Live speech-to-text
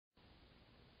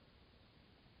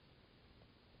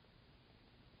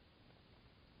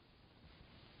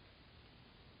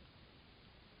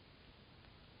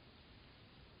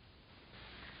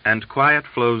And Quiet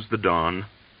Flows the Dawn,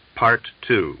 Part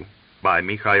 2, by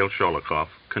Mikhail Sholokhov,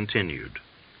 continued.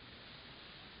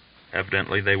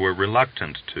 Evidently they were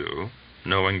reluctant to,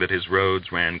 knowing that his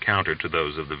roads ran counter to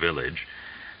those of the village,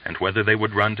 and whether they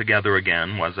would run together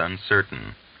again was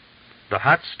uncertain. The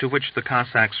huts to which the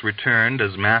Cossacks returned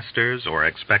as masters or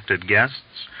expected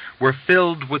guests were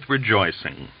filled with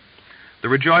rejoicing. The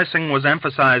rejoicing was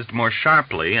emphasized more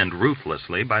sharply and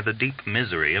ruthlessly by the deep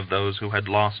misery of those who had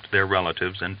lost their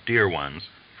relatives and dear ones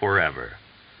forever.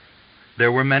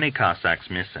 There were many Cossacks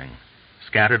missing,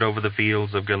 scattered over the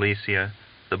fields of Galicia,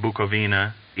 the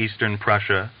Bukovina, Eastern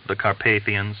Prussia, the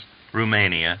Carpathians,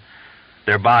 Romania,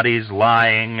 their bodies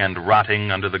lying and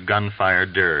rotting under the gunfire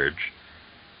dirge.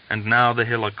 And now the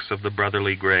hillocks of the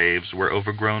brotherly graves were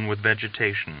overgrown with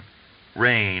vegetation.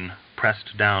 Rain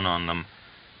pressed down on them,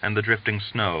 and the drifting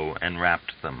snow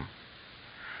enwrapped them.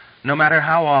 No matter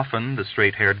how often the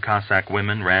straight-haired Cossack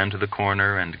women ran to the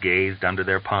corner and gazed under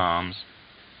their palms,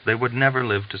 they would never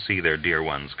live to see their dear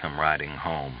ones come riding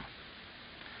home.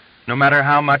 No matter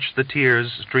how much the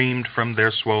tears streamed from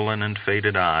their swollen and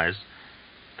faded eyes,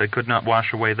 they could not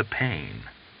wash away the pain.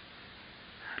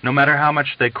 No matter how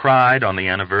much they cried on the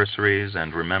anniversaries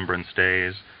and remembrance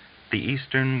days, the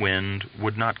eastern wind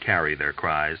would not carry their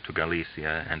cries to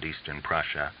Galicia and Eastern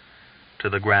Prussia, to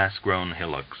the grass-grown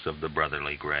hillocks of the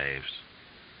brotherly graves.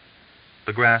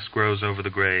 The grass grows over the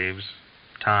graves,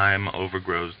 time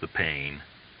overgrows the pain.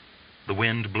 The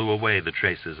wind blew away the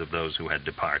traces of those who had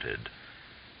departed.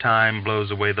 Time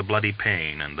blows away the bloody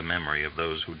pain and the memory of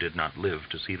those who did not live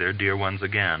to see their dear ones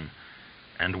again,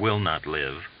 and will not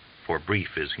live, for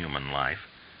brief is human life,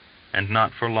 and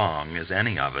not for long is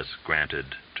any of us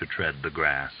granted to tread the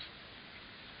grass.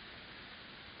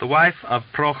 The wife of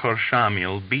Prokhor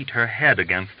Shamil beat her head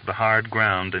against the hard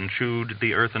ground and chewed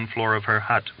the earthen floor of her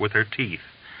hut with her teeth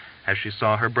as she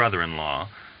saw her brother-in-law,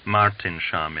 Martin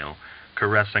Shamil,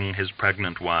 caressing his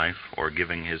pregnant wife or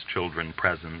giving his children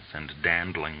presents and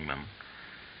dandling them.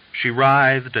 She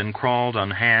writhed and crawled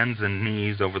on hands and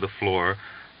knees over the floor,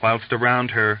 whilst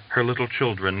around her little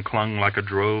children clung like a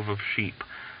drove of sheep,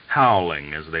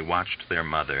 howling as they watched their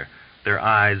mother, their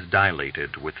eyes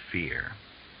dilated with fear.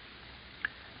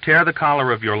 Tear the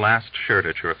collar of your last shirt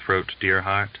at your throat, dear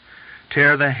heart.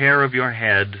 Tear the hair of your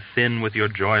head, thin with your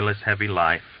joyless, heavy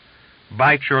life.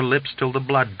 Bite your lips till the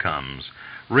blood comes.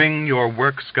 Wring your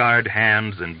work-scarred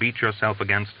hands and beat yourself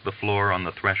against the floor on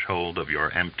the threshold of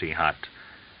your empty hut.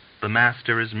 The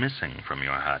master is missing from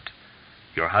your hut.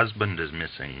 Your husband is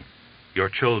missing. Your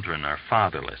children are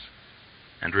fatherless.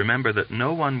 And remember that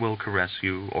no one will caress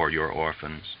you or your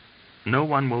orphans. No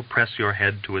one will press your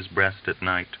head to his breast at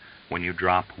night when you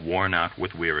drop worn out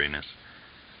with weariness.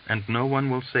 And no one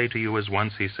will say to you as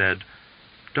once he said,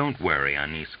 "Don't worry,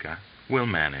 Aniska, we'll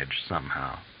manage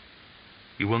somehow."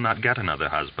 You will not get another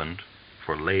husband,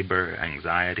 for labor,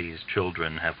 anxieties,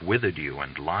 children have withered you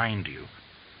and lined you.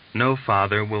 No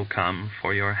father will come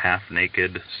for your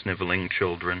half-naked, sniveling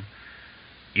children.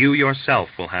 You yourself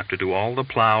will have to do all the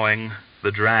plowing,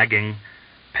 the dragging,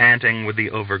 panting with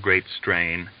the over-great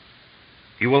strain.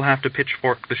 You will have to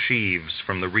pitchfork the sheaves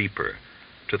from the reaper,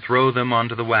 to throw them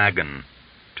onto the wagon,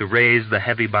 to raise the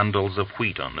heavy bundles of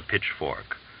wheat on the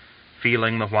pitchfork,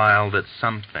 feeling the while that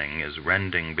something is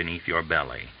rending beneath your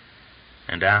belly.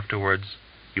 And afterwards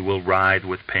you will writhe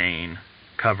with pain,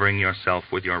 covering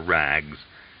yourself with your rags,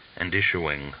 and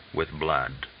issuing with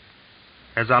blood.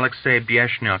 As Alexei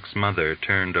Bieshnyk's mother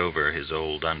turned over his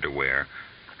old underwear,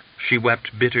 she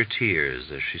wept bitter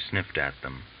tears as she sniffed at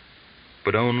them,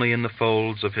 but only in the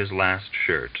folds of his last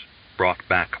shirt, brought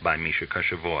back by Misha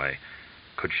Koshevoy,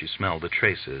 could she smell the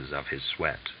traces of his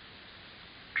sweat.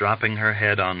 Dropping her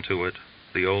head onto it,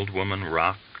 the old woman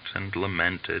rocked and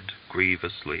lamented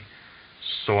grievously,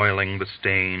 soiling the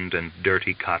stained and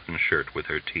dirty cotton shirt with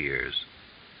her tears.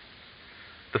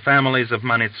 The families of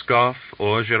Manitskov,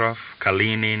 Ozherov,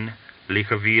 Kalinin,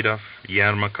 Likhovidov,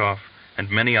 Yermakov, and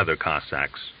many other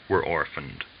Cossacks were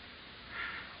orphaned.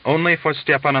 Only for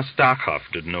Stepan Astakhov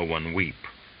did no one weep,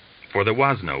 for there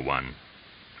was no one.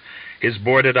 His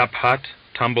boarded-up hut,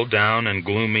 tumbled down and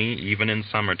gloomy even in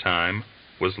summertime,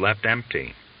 was left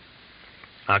empty.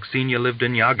 Aksenya lived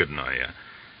in Yagodnoye,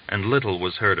 and little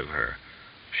was heard of her.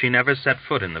 She never set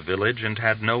foot in the village and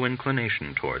had no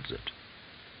inclination towards it.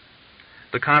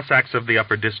 The Cossacks of the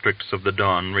upper districts of the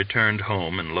Don returned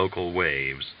home in local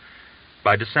waves.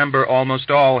 By December,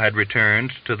 almost all had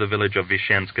returned to the village of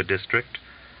Vishenska district.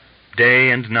 Day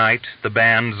and night, the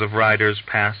bands of riders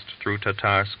passed through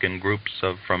Tatarsk in groups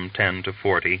of from 10 to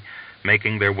 40,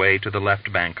 making their way to the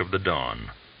left bank of the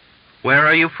Don. "Where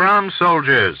are you from,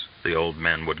 soldiers?" the old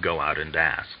men would go out and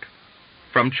ask.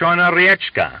 from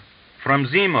Chornoryechka, from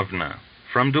Zimovna,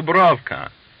 from Dubrovka,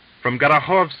 from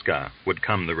Gorokhovska, would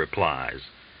come the replies.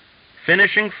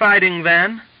 Finishing fighting,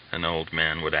 then? An old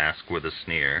man would ask with a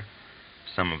sneer.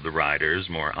 Some of the riders,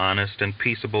 more honest and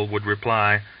peaceable, would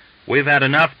reply, We've had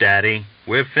enough, Daddy.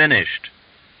 We're finished.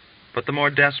 But the more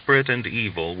desperate and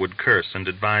evil would curse and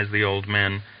advise the old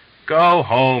men, Go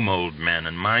home, old men,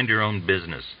 and mind your own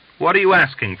business. What are you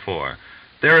asking for?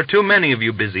 There are too many of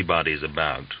you busybodies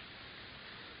about.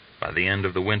 By the end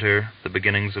of the winter, the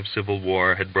beginnings of civil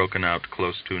war had broken out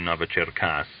close to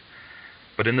Novocherkass,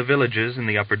 but in the villages in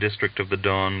the upper district of the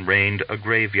Don reigned a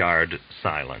graveyard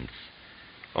silence.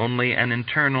 Only an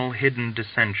internal hidden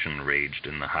dissension raged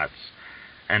in the huts,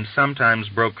 and sometimes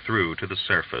broke through to the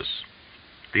surface.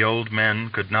 The old men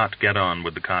could not get on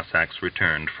with the Cossacks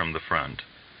returned from the front.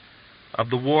 Of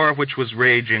the war which was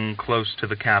raging close to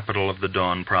the capital of the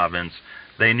Don province,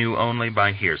 they knew only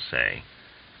by hearsay,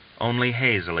 only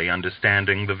hazily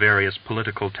understanding the various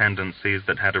political tendencies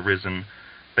that had arisen.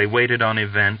 They waited on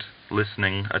event,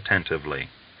 listening attentively.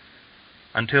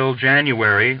 Until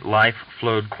January, life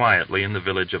flowed quietly in the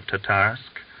village of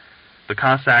Tatarsk. The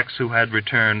Cossacks who had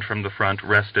returned from the front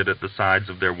rested at the sides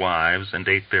of their wives and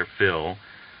ate their fill,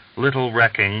 little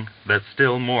recking that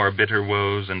still more bitter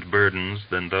woes and burdens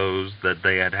than those that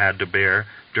they had had to bear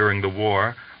during the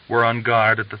war were on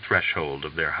guard at the threshold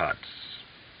of their huts.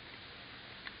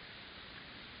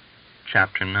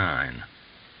 Chapter 9.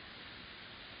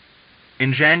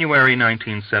 In January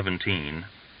 1917,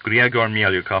 Griegor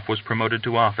Mielyukov was promoted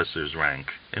to officer's rank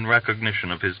in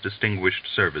recognition of his distinguished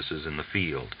services in the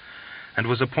field, and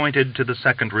was appointed to the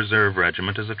 2nd Reserve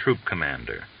Regiment as a troop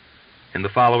commander. In the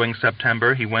following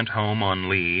September, he went home on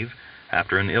leave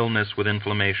after an illness with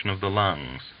inflammation of the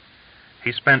lungs.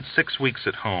 He spent 6 weeks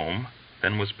at home,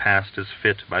 then was passed as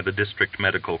fit by the District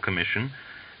Medical Commission,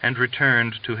 and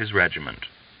returned to his regiment.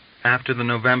 After the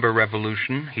November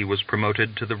Revolution, he was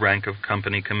promoted to the rank of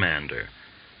company commander.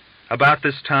 About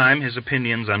this time, his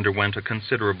opinions underwent a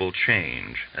considerable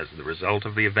change as the result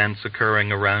of the events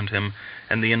occurring around him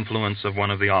and the influence of one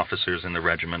of the officers in the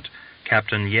regiment,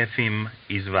 Captain Yefim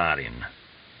Izvarin.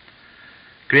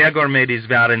 Griegor made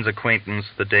Izvarin's acquaintance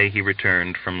the day he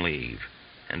returned from leave,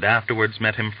 and afterwards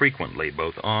met him frequently,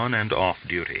 both on and off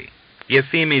duty.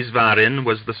 Yefim Izvarin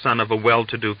was the son of a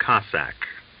well-to-do Cossack.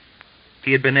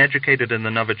 He had been educated in the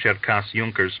Novocherkass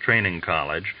Junkers Training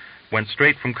College, went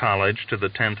straight from college to the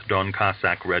 10th Don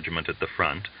Cossack Regiment at the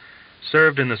front,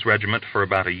 served in this regiment for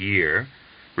about a year,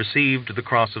 received the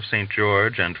Cross of St.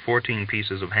 George and 14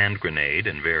 pieces of hand grenade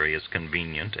in various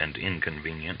convenient and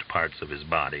inconvenient parts of his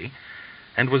body,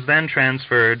 and was then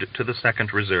transferred to the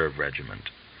 2nd Reserve Regiment.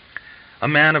 A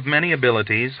man of many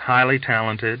abilities, highly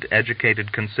talented,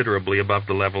 educated considerably above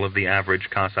the level of the average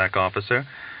Cossack officer,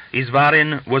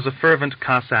 Izvarin was a fervent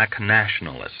Cossack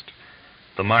nationalist.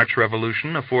 The March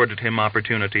Revolution afforded him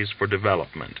opportunities for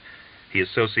development. He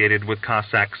associated with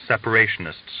Cossack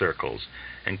separationist circles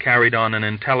and carried on an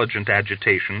intelligent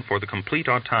agitation for the complete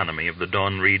autonomy of the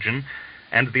Don region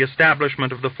and the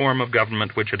establishment of the form of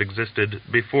government which had existed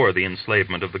before the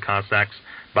enslavement of the Cossacks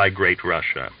by Great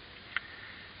Russia.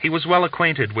 He was well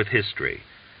acquainted with history,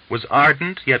 was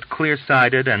ardent yet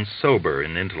clear-sighted and sober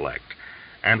in intellect,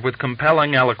 and with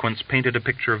compelling eloquence painted a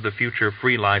picture of the future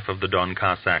free life of the Don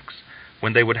Cossacks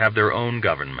when they would have their own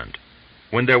government,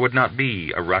 when there would not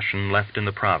be a Russian left in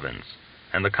the province,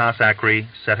 and the Cossackry,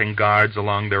 setting guards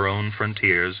along their own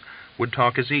frontiers, would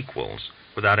talk as equals,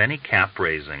 without any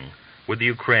cap-raising, with the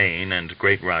Ukraine and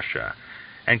Great Russia,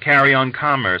 and carry on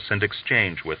commerce and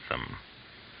exchange with them.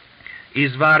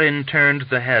 Izvarin turned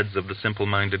the heads of the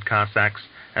simple-minded Cossacks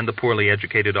and the poorly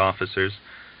educated officers,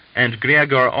 and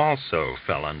Griegor also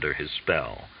fell under his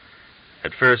spell.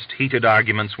 At first, heated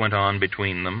arguments went on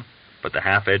between them, but the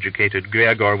half-educated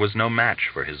Griegor was no match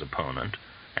for his opponent,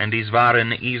 and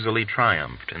Izvarin easily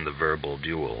triumphed in the verbal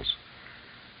duels.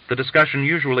 The discussion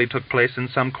usually took place in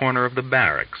some corner of the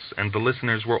barracks, and the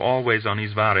listeners were always on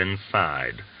Izvarin's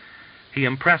side. He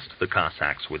impressed the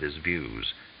Cossacks with his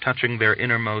views, touching their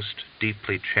innermost,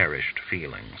 deeply cherished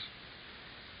feelings.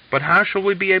 "But how shall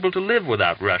we be able to live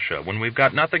without Russia when we've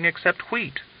got nothing except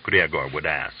wheat?" Griegor would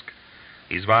ask.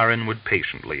 Izvarin would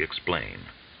patiently explain.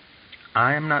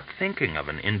 "I am not thinking of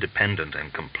an independent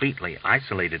and completely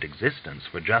isolated existence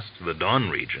for just the Don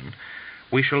region.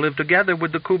 We shall live together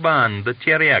with the Kuban, the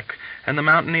Terek, and the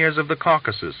mountaineers of the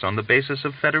Caucasus on the basis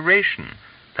of federation,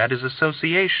 that is,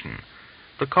 association.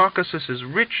 The Caucasus is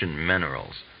rich in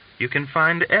minerals. You can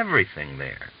find everything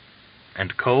there.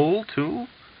 And coal, too?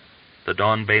 The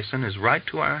Don Basin is right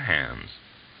to our hands.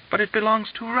 But it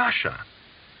belongs to Russia."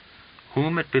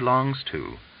 "Whom it belongs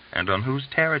to, and on whose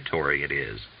territory it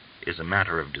is a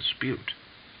matter of dispute.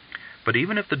 But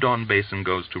even if the Don Basin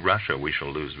goes to Russia, we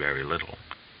shall lose very little.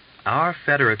 Our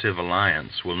federative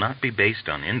alliance will not be based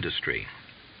on industry.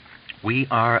 We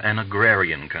are an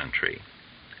agrarian country,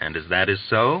 and as that is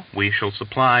so, we shall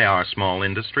supply our small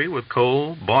industry with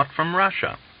coal bought from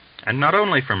Russia, and not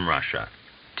only from Russia,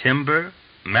 timber,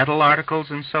 metal articles,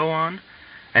 and so on,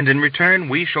 and in return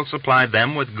we shall supply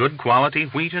them with good quality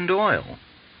wheat and oil.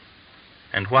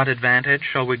 And what advantage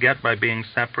shall we get by being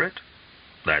separate?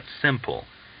 That's simple.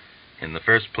 In the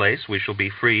first place, we shall be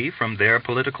free from their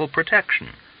political protection.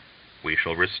 We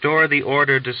shall restore the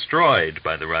order destroyed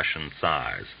by the Russian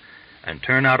Tsars, and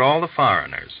turn out all the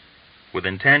foreigners.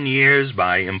 Within 10 years,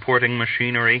 by importing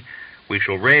machinery, we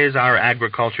shall raise our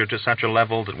agriculture to such a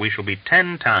level that we shall be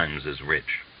 10 times as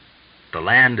rich. The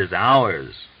land is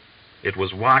ours. It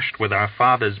was washed with our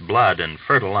fathers' blood and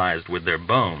fertilized with their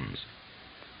bones.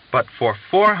 But for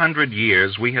 400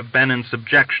 years we have been in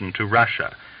subjection to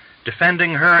Russia,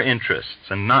 defending her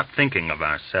interests and not thinking of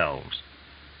ourselves.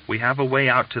 We have a way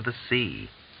out to the sea.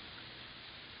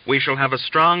 We shall have a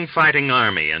strong fighting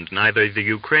army, and neither the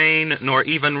Ukraine nor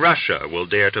even Russia will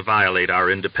dare to violate our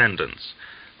independence.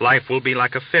 Life will be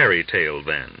like a fairy tale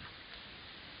then.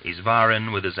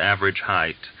 Isvarin, with his average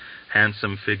height,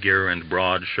 handsome figure, and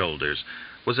broad shoulders,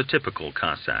 was a typical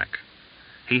Cossack.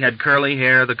 He had curly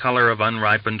hair the color of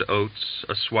unripened oats,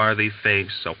 a swarthy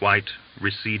face, a white,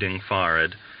 receding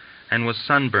forehead, and was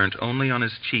sunburnt only on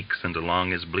his cheeks and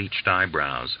along his bleached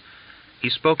eyebrows. He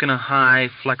spoke in a high,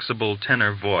 flexible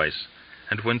tenor voice,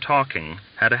 and when talking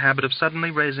had a habit of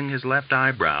suddenly raising his left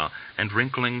eyebrow and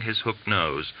wrinkling his hooked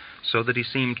nose so that he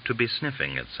seemed to be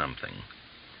sniffing at something.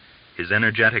 His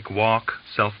energetic walk,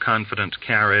 self-confident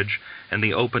carriage, and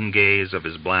the open gaze of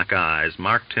his black eyes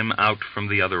marked him out from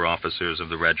the other officers of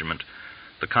the regiment.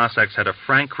 The Cossacks had a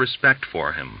frank respect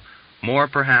for him, more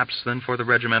perhaps than for the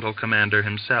regimental commander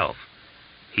himself.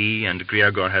 He and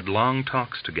Gregor had long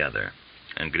talks together,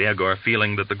 and Gregor,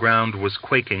 feeling that the ground was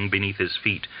quaking beneath his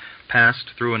feet,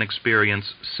 passed through an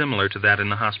experience similar to that in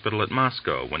the hospital at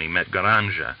Moscow when he met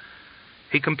Garanja.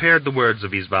 He compared the words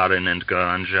of Isvarin and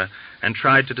Garanja and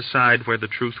tried to decide where the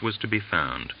truth was to be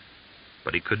found,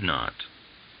 but he could not.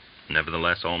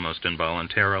 Nevertheless, almost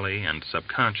involuntarily and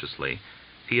subconsciously,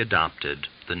 he adopted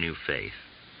the new faith.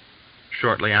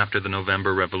 Shortly after the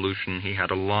November Revolution, he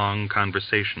had a long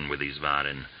conversation with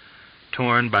Isvarin.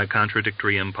 Torn by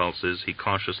contradictory impulses, he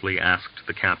cautiously asked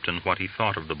the captain what he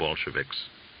thought of the Bolsheviks.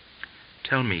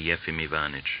 "Tell me, Yefim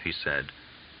Ivanitch," he said,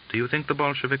 "do you think the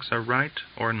Bolsheviks are right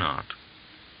or not?"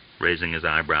 Raising his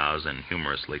eyebrows and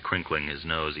humorously crinkling his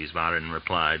nose, Isvarin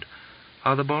replied,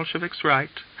 "Are the Bolsheviks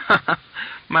right?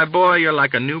 My boy, you're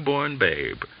like a newborn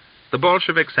babe. The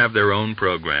Bolsheviks have their own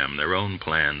program, their own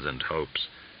plans and hopes.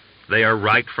 They are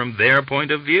right from their point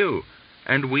of view,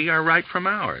 and we are right from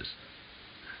ours.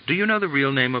 Do you know the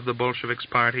real name of the Bolsheviks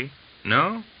party?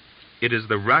 No? It is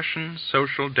the Russian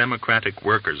Social Democratic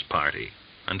Workers' Party.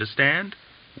 Understand?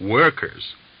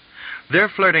 Workers. They're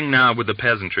flirting now with the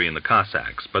peasantry and the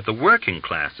Cossacks, but the working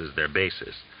class is their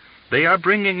basis. They are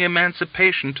bringing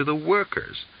emancipation to the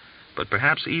workers, but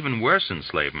perhaps even worse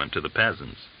enslavement to the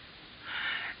peasants.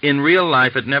 In real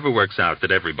life, it never works out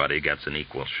that everybody gets an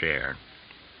equal share.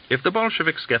 If the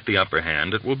Bolsheviks get the upper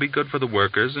hand, it will be good for the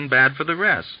workers and bad for the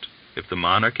rest. If the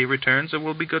monarchy returns, it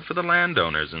will be good for the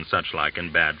landowners and such like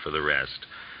and bad for the rest.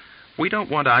 We don't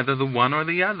want either the one or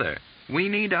the other. We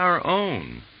need our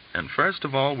own. And first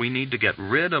of all, we need to get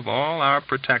rid of all our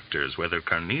protectors, whether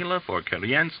Kornilov or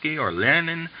Kerensky or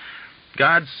Lenin.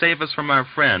 God save us from our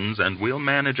friends, and we'll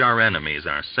manage our enemies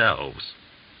ourselves."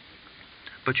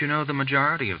 But you know, the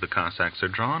majority of the Cossacks are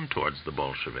drawn towards the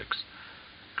Bolsheviks.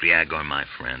 Gregor, my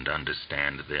friend,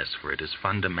 understand this, for it is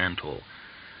fundamental.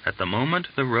 At the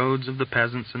moment, the roads of the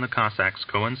peasants and the Cossacks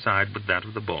coincide with that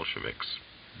of the Bolsheviks.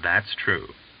 That's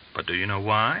true. But do you know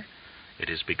why? It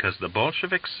is because the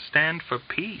Bolsheviks stand for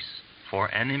peace, for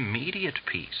an immediate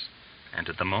peace. And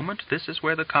at the moment, this is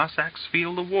where the Cossacks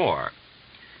feel the war.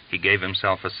 He gave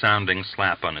himself a sounding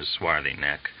slap on his swarthy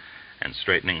neck, and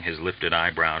straightening his lifted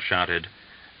eyebrow, shouted,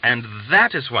 "And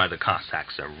that is why the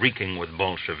Cossacks are reeking with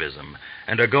Bolshevism,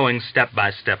 and are going step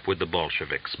by step with the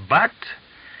Bolsheviks. But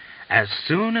as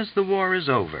soon as the war is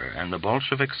over, and the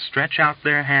Bolsheviks stretch out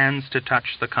their hands to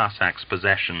touch the Cossacks'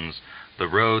 possessions, the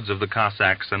roads of the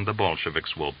Cossacks and the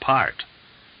Bolsheviks will part.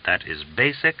 That is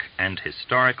basic and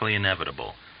historically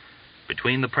inevitable.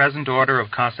 Between the present order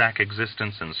of Cossack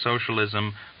existence and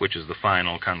socialism, which is the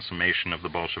final consummation of the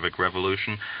Bolshevik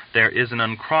Revolution, there is an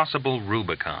uncrossable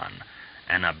Rubicon,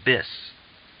 an abyss.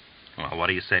 Well, what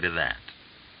do you say to that?"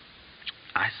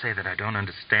 "I say that I don't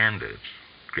understand it.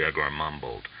 Griegor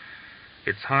mumbled.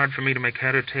 "It's hard for me to make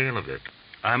head or tail of it.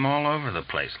 I'm all over the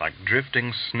place, like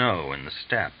drifting snow in the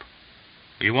steppe."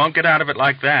 "You won't get out of it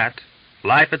like that.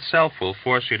 Life itself will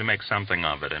force you to make something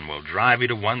of it, and will drive you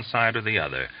to one side or the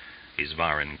other."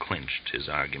 Isvarin clinched his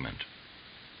argument.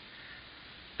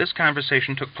 This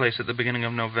conversation took place at the beginning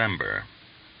of November.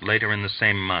 Later in the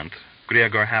same month,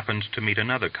 Griegor happened to meet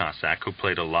another Cossack who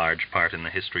played a large part in the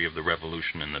history of the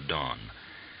revolution in the Don.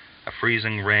 A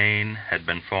freezing rain had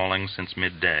been falling since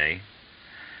midday.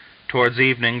 Towards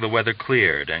evening, the weather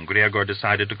cleared, and Griegor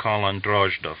decided to call on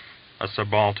Drozdov, a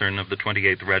subaltern of the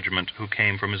 28th Regiment who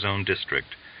came from his own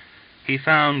district. He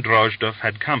found Drozdov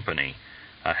had company.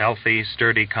 A healthy,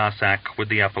 sturdy Cossack with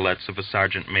the epaulets of a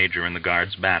sergeant major in the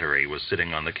Guards' battery was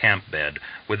sitting on the camp bed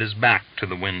with his back to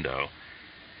the window.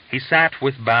 He sat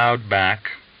with bowed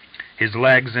back, his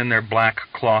legs in their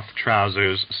black cloth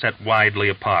trousers set widely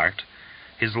apart,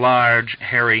 his large,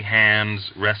 hairy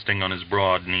hands resting on his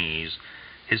broad knees.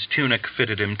 His tunic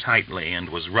fitted him tightly and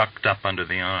was rucked up under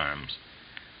the arms.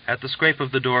 At the scrape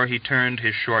of the door he turned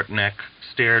his short neck,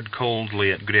 stared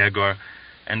coldly at Griegor,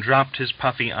 and dropped his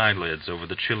puffy eyelids over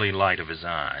the chilly light of his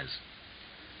eyes.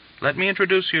 "Let me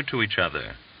introduce you to each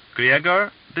other.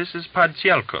 Griegor, this is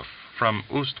Podtyelkov from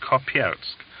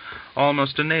Ust-Kopyersk,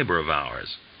 almost a neighbor of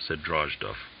ours," said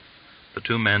Drozdov. The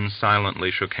two men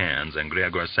silently shook hands, and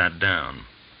Griegor sat down.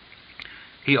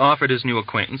 He offered his new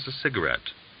acquaintance a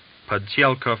cigarette.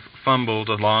 Podtyelkov fumbled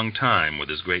a long time with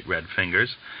his great red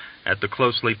fingers at the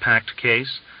closely packed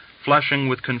case, flushing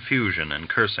with confusion and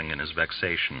cursing in his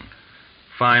vexation.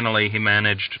 Finally, he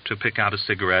managed to pick out a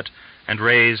cigarette and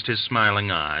raised his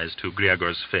smiling eyes to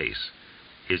Griegor's face.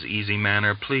 His easy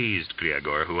manner pleased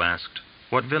Griegor, who asked,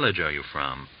 "What village are you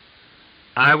from?"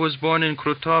 "I was born in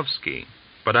Krutovsky,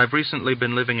 but I've recently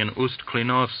been living in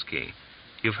Ust-Klinovsky.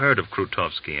 You've heard of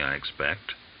Krutovsky, I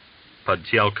expect."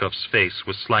 Podtyelkov's face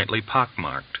was slightly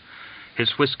pockmarked.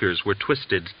 His whiskers were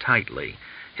twisted tightly.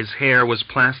 His hair was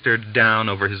plastered down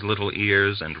over his little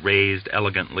ears and raised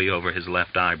elegantly over his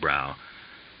left eyebrow.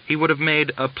 He would have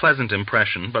made a pleasant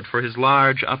impression but for his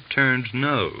large upturned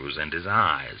nose and his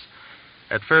eyes.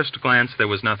 At first glance there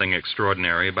was nothing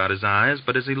extraordinary about his eyes,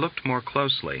 but as he looked more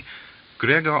closely,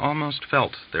 Griegor almost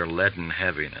felt their leaden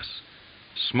heaviness.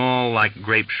 Small like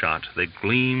grape-shot, they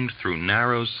gleamed through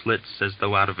narrow slits as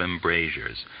though out of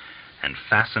embrasures, and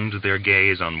fastened their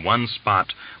gaze on one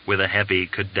spot with a heavy,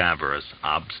 cadaverous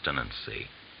obstinacy.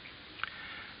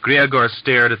 Griegor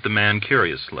stared at the man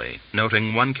curiously,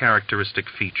 noting one characteristic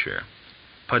feature.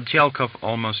 Podtyelkov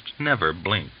almost never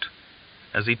blinked.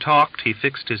 As he talked, he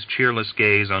fixed his cheerless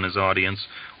gaze on his audience,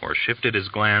 or shifted his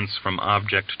glance from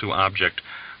object to object,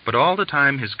 but all the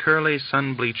time his curly,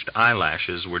 sun-bleached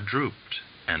eyelashes were drooped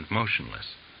and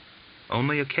motionless.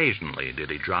 Only occasionally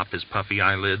did he drop his puffy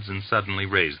eyelids and suddenly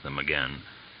raise them again.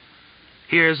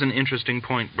 "Here's an interesting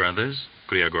point, brothers,"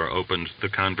 Griegor opened the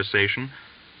conversation.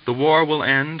 "The war will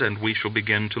end, and we shall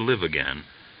begin to live again.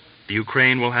 The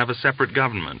Ukraine will have a separate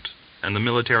government, and the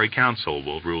military council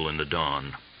will rule in the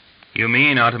Don." "You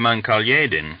mean Ataman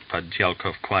Kalyedin,"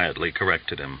 Podtyelkov quietly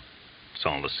corrected him. "It's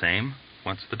all the same.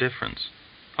 What's the difference?"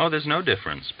 "Oh, there's no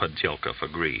difference," Podtyelkov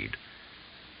agreed.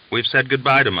 "We've said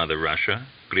goodbye to Mother Russia,"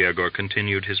 Griegor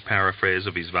continued his paraphrase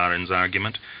of Isvarin's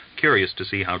argument, curious to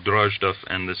see how Drozdov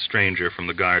and the stranger from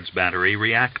the Guards' battery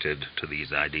reacted to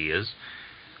these ideas.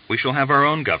 "We shall have our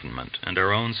own government and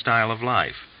our own style of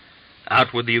life.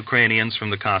 Out with the Ukrainians from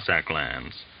the Cossack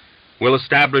lands. We'll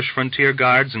establish frontier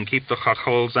guards and keep the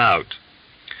Chochols out.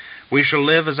 We shall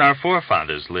live as our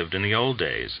forefathers lived in the old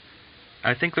days.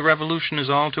 I think the revolution is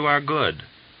all to our good.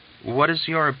 What is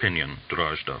your opinion,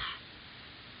 Drozdov?"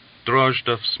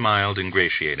 Drozdov smiled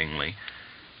ingratiatingly.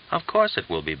 "Of course it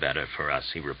will be better for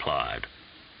us," he replied.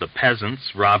 "The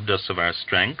peasants robbed us of our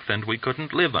strength, and we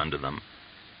couldn't live under them.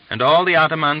 And all the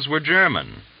Atamans were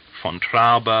German, von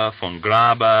Traube, von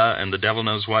Grabe, and the devil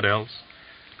knows what else.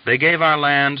 They gave our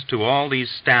land to all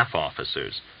these staff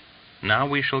officers. Now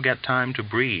we shall get time to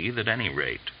breathe at any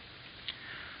rate."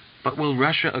 "But will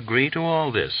Russia agree to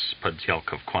all this?"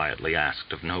 Podtyelkov quietly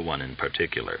asked of no one in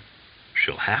particular.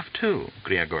 "She'll have to,"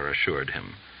 Griegor assured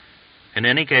him. "In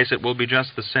any case, it will be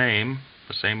just the same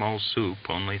old soup,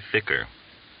 only thicker."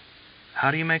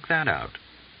 "How do you make that out?"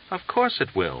 "Of course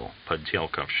it will."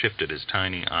 Podtyelkov shifted his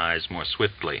tiny eyes more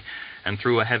swiftly and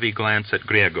threw a heavy glance at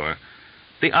Griegor.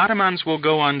 "The Ottomans will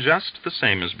go on just the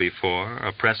same as before,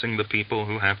 oppressing the people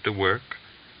who have to work.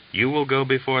 You will go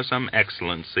before some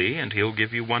excellency, and he'll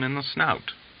give you one in the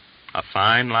snout. A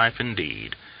fine life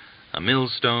indeed. A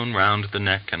millstone round the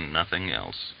neck and nothing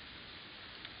else."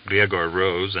 Griegor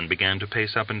rose and began to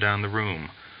pace up and down the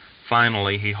room.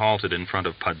 Finally, he halted in front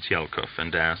of Podtyelkov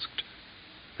and asked,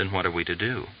 "Then what are we to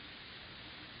do?"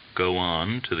 "Go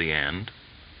on to the end."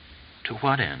 "To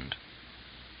what end?"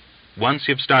 "Once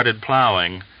you've started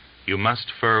plowing, you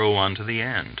must furrow on to the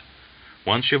end.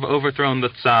 Once you've overthrown the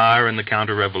Tsar and the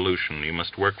counter-revolution, you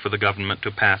must work for the government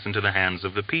to pass into the hands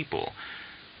of the people.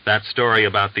 That story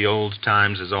about the old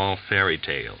times is all fairy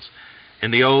tales. In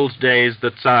the old days,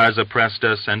 the Tsars oppressed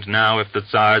us, and now if the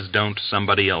Tsars don't,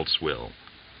 somebody else will."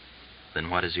 "Then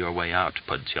what is your way out,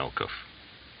 Podtyelkov?"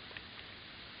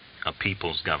 "A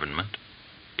people's government,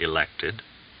 elected.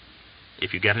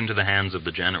 If you get into the hands of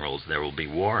the generals, there will be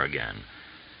war again,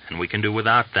 and we can do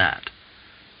without that.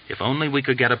 If only we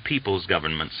could get a people's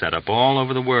government set up all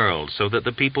over the world so that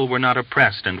the people were not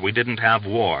oppressed and we didn't have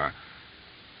war.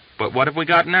 But what have we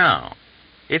got now?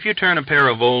 If you turn a pair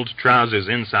of old trousers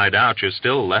inside out, you're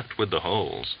still left with the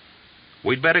holes.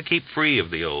 We'd better keep free of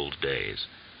the old days,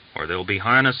 or they'll be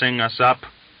harnessing us up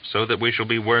so that we shall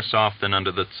be worse off than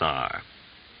under the Tsar."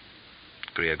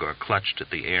 Griegor clutched at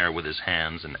the air with his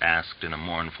hands and asked in a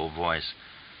mournful voice,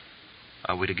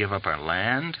 "Are we to give up our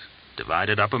land? Divide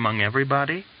it up among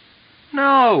everybody?"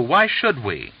 "No, why should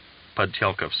we?"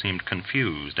 Podtyelkov seemed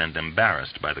confused and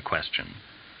embarrassed by the question.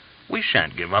 "We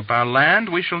shan't give up our land.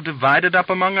 We shall divide it up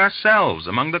among ourselves,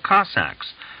 among the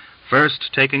Cossacks,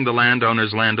 first taking the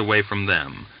landowners' land away from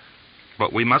them.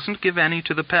 But we mustn't give any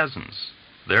to the peasants.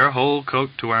 Their whole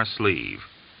coat to our sleeve.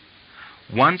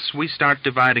 Once we start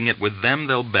dividing it with them,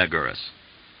 they'll beggar us."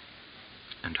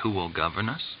 "And who will govern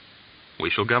us?" "We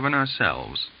shall govern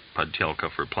ourselves,"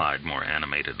 Podtyelkov replied more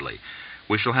animatedly.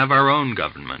 "We shall have our own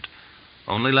government.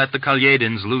 Only let the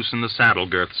Kalyedins loosen the saddle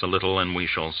girths a little, and we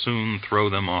shall soon throw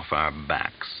them off our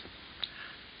backs."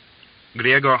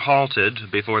 Griegor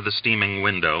halted before the steaming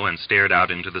window and stared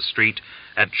out into the street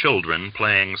at children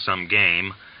playing some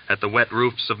game, at the wet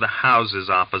roofs of the houses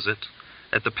opposite,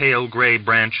 at the pale gray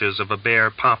branches of a bare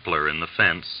poplar in the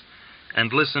fence,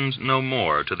 and listened no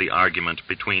more to the argument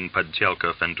between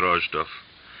Podtyelkov and Drozdov.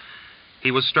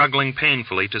 He was struggling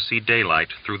painfully to see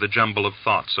daylight through the jumble of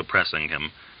thoughts oppressing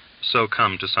him, so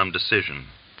come to some decision.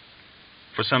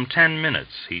 For some 10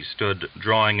 minutes he stood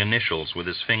drawing initials with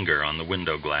his finger on the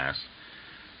window glass.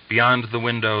 Beyond the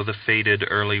window, the faded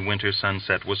early winter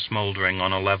sunset was smoldering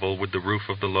on a level with the roof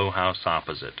of the low house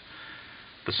opposite.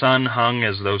 The sun hung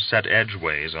as though set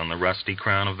edgeways on the rusty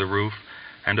crown of the roof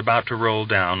and about to roll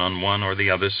down on one or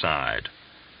the other side.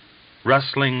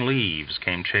 Rustling leaves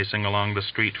came chasing along the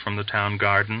street from the town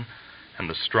garden, and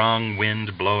the strong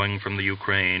wind blowing from the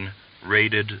Ukraine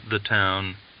raided the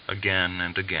town again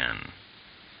and again.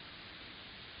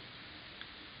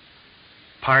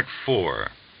 Part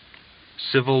 4.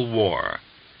 Civil War.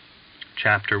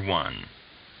 Chapter 1.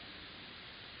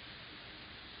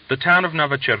 The town of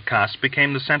Novocherkask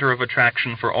became the center of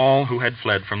attraction for all who had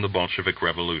fled from the Bolshevik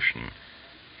Revolution.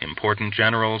 Important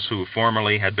generals who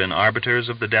formerly had been arbiters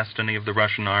of the destiny of the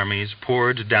Russian armies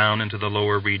poured down into the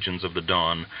lower regions of the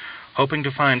Don, hoping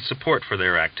to find support for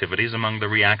their activities among the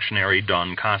reactionary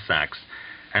Don Cossacks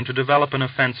and to develop an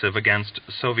offensive against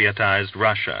Sovietized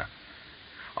Russia.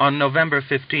 On November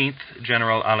 15th,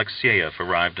 General Alexeyev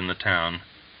arrived in the town.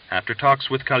 After talks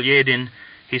with Kalyedin,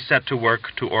 he set to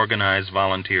work to organize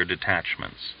volunteer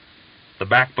detachments. The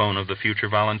backbone of the future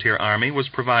volunteer army was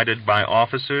provided by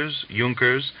officers,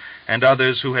 Junkers, and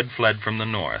others who had fled from the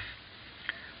north.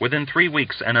 Within 3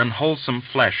 weeks, an unwholesome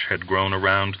flesh had grown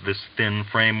around this thin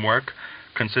framework,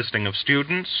 consisting of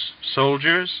students,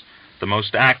 soldiers, the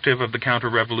most active of the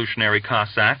counter-revolutionary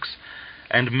Cossacks,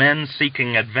 and men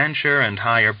seeking adventure and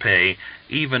higher pay,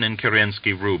 even in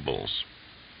Kerensky rubles.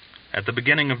 At the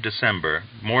beginning of December,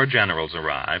 more generals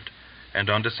arrived, and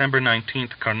on December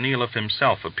 19th, Kornilov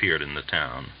himself appeared in the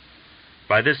town.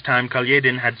 By this time,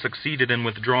 Kalyedin had succeeded in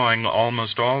withdrawing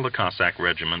almost all the Cossack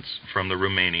regiments from the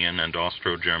Romanian and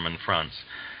Austro-German fronts,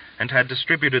 and had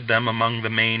distributed them among the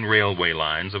main railway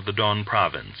lines of the Don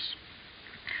province.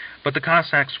 But the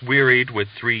Cossacks, wearied with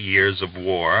 3 years of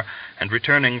war and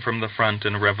returning from the front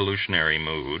in a revolutionary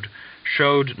mood,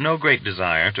 showed no great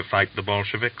desire to fight the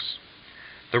Bolsheviks.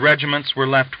 The regiments were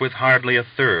left with hardly a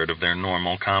third of their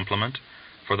normal complement,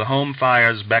 for the home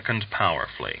fires beckoned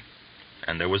powerfully,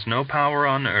 and there was no power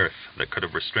on earth that could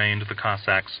have restrained the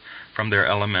Cossacks from their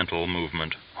elemental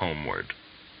movement homeward.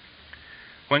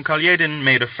 When Kalyedin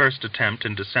made a first attempt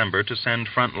in December to send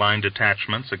front-line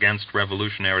detachments against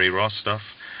revolutionary Rostov,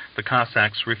 the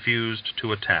Cossacks refused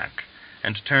to attack,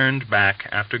 and turned back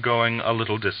after going a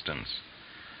little distance.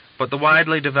 But the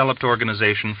widely developed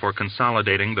organization for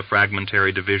consolidating the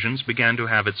fragmentary divisions began to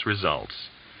have its results.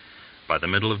 By the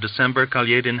middle of December,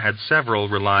 Kalyedin had several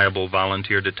reliable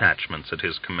volunteer detachments at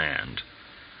his command.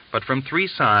 But from 3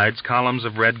 sides, columns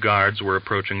of Red Guards were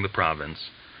approaching the province.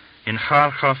 In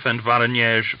Kharkov and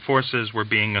Voronezh, forces were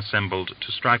being assembled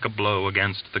to strike a blow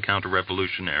against the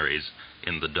counter-revolutionaries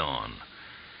in the dawn.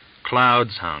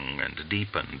 Clouds hung and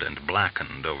deepened and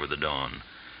blackened over the dawn.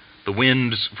 The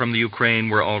winds from the Ukraine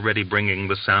were already bringing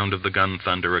the sound of the gun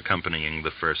thunder accompanying the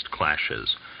first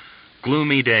clashes.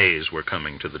 Gloomy days were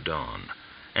coming to the dawn.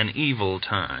 An evil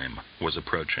time was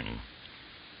approaching.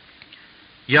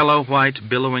 Yellow-white,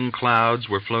 billowing clouds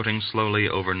were floating slowly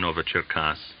over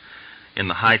Novocherkass. In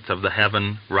the height of the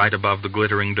heaven, right above the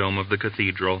glittering dome of the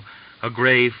cathedral, a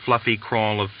gray, fluffy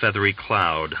crawl of feathery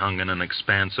cloud hung in an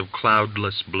expanse of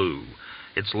cloudless blue,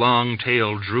 its long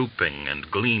tail drooping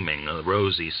and gleaming a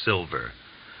rosy silver.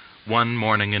 One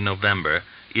morning in November,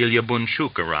 Ilya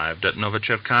Bunchuk arrived at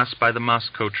Novocherkass by the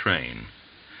Moscow train.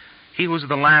 He was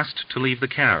the last to leave the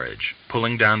carriage,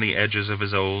 pulling down the edges of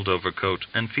his old overcoat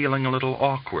and feeling a little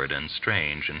awkward and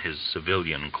strange in his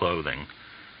civilian clothing.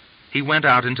 He went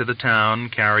out into the town,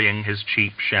 carrying his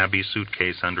cheap, shabby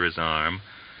suitcase under his arm.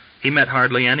 He met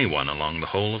hardly anyone along the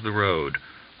whole of the road,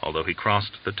 although he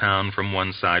crossed the town from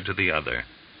one side to the other.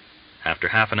 After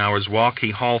half an hour's walk,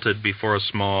 he halted before a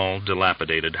small,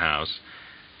 dilapidated house.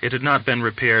 It had not been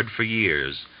repaired for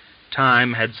years.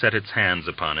 Time had set its hands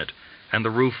upon it, and the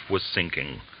roof was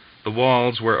sinking. The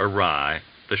walls were awry,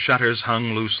 the shutters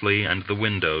hung loosely, and the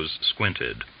windows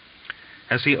squinted.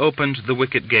 As he opened the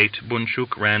wicket gate,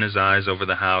 Bunchuk ran his eyes over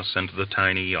the house and the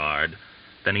tiny yard.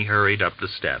 Then he hurried up the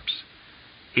steps.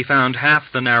 He found half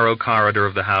the narrow corridor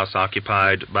of the house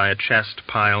occupied by a chest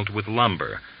piled with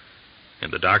lumber.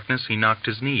 In the darkness, he knocked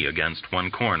his knee against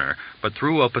one corner, but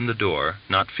threw open the door,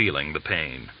 not feeling the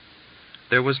pain.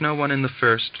 There was no one in the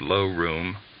first low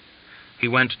room. He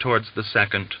went towards the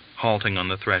second, halting on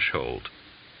the threshold.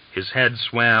 His head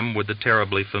swam with the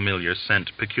terribly familiar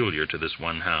scent peculiar to this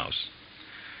one house.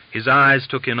 His eyes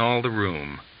took in all the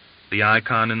room, the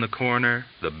icon in the corner,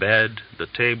 the bed, the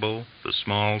table, the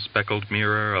small speckled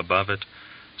mirror above it,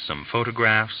 some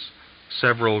photographs,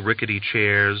 several rickety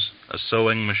chairs, a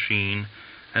sewing machine,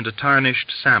 and a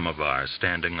tarnished samovar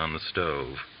standing on the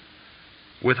stove.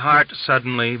 With heart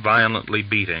suddenly, violently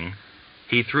beating,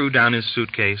 he threw down his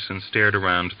suitcase and stared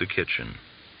around the kitchen.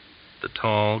 The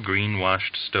tall,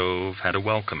 green-washed stove had a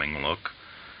welcoming look.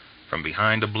 From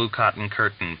behind a blue cotton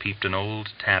curtain peeped an old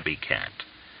tabby cat,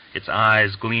 its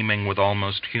eyes gleaming with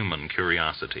almost human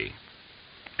curiosity.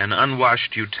 An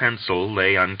unwashed utensil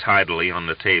lay untidily on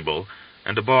the table,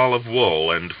 and a ball of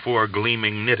wool and 4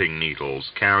 gleaming knitting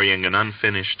needles, carrying an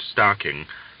unfinished stocking,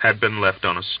 had been left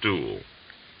on a stool.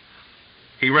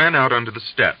 He ran out onto the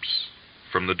steps.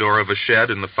 From the door of a shed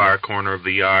in the far corner of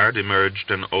the yard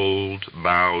emerged an old,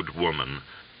 bowed woman.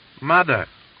 "Mother!"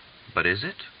 "But is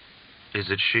it? Is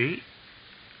it she?"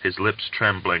 His lips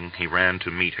trembling, he ran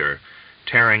to meet her,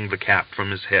 tearing the cap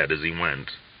from his head as he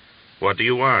went. "What do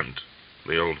you want?"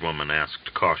 the old woman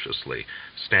asked cautiously,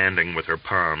 standing with her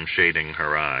palm shading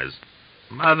her eyes.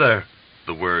 "Mother!"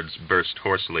 the words burst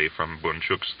hoarsely from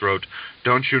Bunchuk's throat.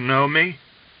 "Don't you know me?"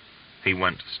 He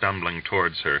went stumbling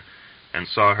towards her, and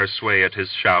saw her sway at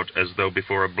his shout as though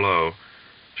before a blow.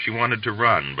 She wanted to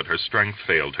run, but her strength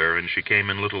failed her, and she came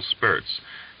in little spurts,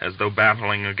 as though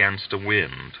battling against a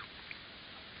wind.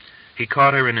 He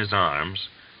caught her in his arms.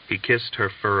 He kissed her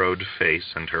furrowed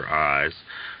face and her eyes,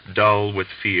 dull with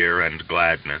fear and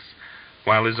gladness,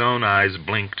 while his own eyes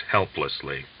blinked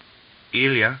helplessly.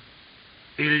 "Ilya,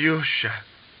 Ilyusha,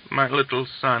 my little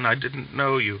son, I didn't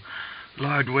know you.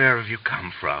 Lord, where have you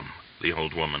come from?" the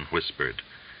old woman whispered.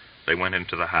 They went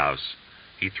into the house.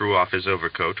 He threw off his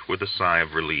overcoat with a sigh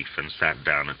of relief and sat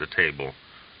down at the table.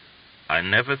 "I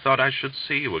never thought I should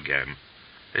see you again.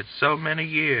 It's so many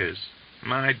years.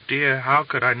 My dear, how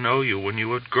could I know you when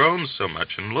you had grown so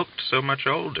much and looked so much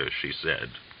older?" she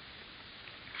said.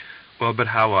 "Well, but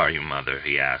how are you, Mother?"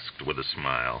 he asked with a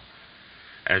smile.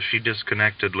 As she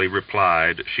disconnectedly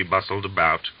replied, she bustled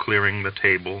about, clearing the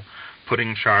table,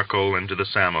 putting charcoal into the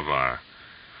samovar.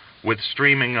 With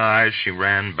streaming eyes, she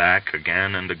ran back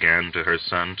again and again to her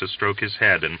son to stroke his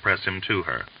head and press him to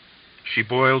her. She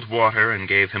boiled water and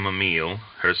gave him a meal,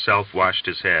 herself washed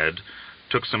his head,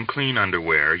 took some clean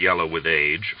underwear, yellow with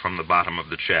age, from the bottom of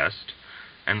the chest,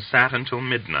 and sat until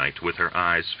midnight with her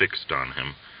eyes fixed on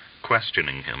him,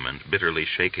 questioning him and bitterly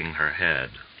shaking her head.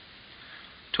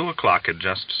 2 o'clock had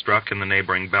just struck in the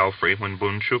neighboring belfry when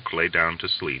Bunchuk lay down to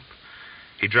sleep.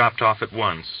 He dropped off at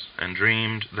once and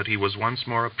dreamed that he was once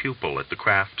more a pupil at the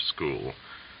craft school,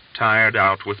 tired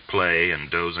out with play and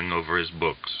dozing over his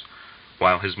books,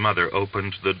 while his mother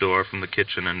opened the door from the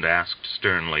kitchen and asked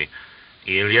sternly,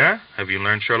 "Ilya, have you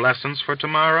learnt your lessons for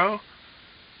tomorrow?"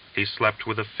 He slept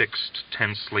with a fixed,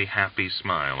 tensely happy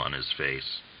smile on his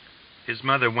face. His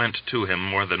mother went to him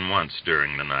more than once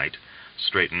during the night,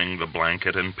 straightening the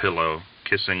blanket and pillow,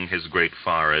 kissing his great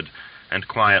forehead, and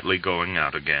quietly going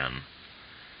out again.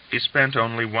 He spent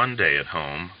only one day at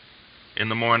home. In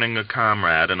the morning, a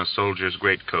comrade in a soldier's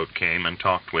greatcoat came and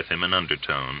talked with him in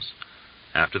undertones.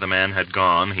 After the man had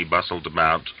gone, he bustled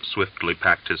about, swiftly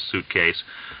packed his suitcase,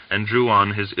 and drew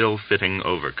on his ill-fitting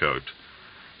overcoat.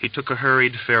 He took a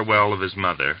hurried farewell of his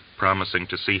mother, promising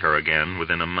to see her again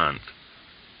within a month.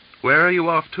 "Where are you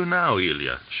off to now,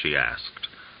 Ilya?" she asked.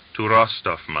 "To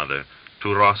Rostov, Mother,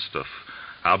 to Rostov.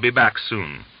 I'll be back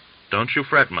soon. Don't you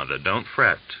fret, Mother, don't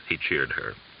fret," he cheered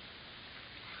her.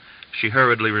 She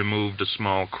hurriedly removed a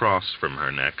small cross from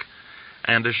her neck,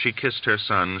 and as she kissed her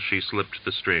son, she slipped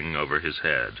the string over his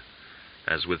head.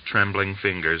 As with trembling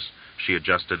fingers she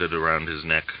adjusted it around his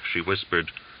neck, she whispered,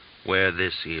 "Wear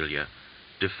this, Ilya.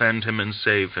 Defend him and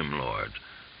save him, Lord.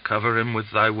 Cover him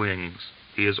with thy wings.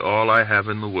 He is all I have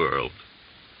in the world."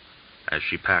 As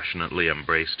she passionately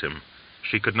embraced him,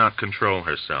 she could not control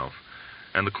herself,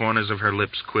 and the corners of her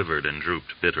lips quivered and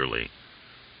drooped bitterly.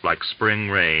 Like spring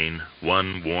rain,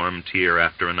 one warm tear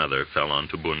after another fell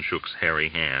onto Bunchuk's hairy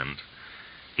hand.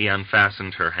 He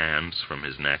unfastened her hands from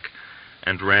his neck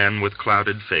and ran with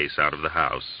clouded face out of the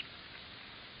house.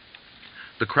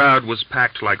 The crowd was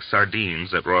packed like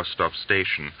sardines at Rostov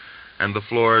station, and the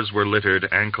floors were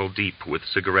littered ankle-deep with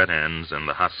cigarette ends and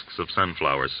the husks of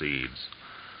sunflower seeds.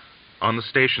 On the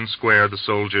station square, the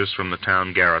soldiers from the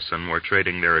town garrison were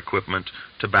trading their equipment,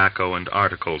 tobacco, and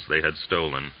articles they had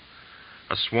stolen.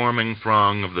 A swarming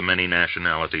throng of the many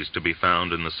nationalities to be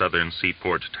found in the southern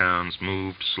seaport towns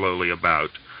moved slowly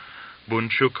about.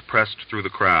 Bunchuk pressed through the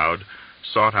crowd,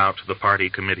 sought out the party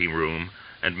committee room,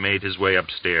 and made his way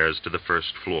upstairs to the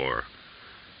first floor.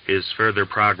 His further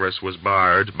progress was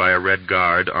barred by a red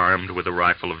guard armed with a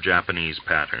rifle of Japanese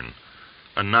pattern.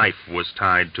 A knife was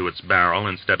tied to its barrel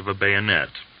instead of a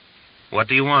bayonet. "What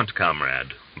do you want,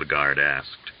 comrade?" the guard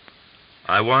asked.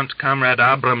 "I want Comrade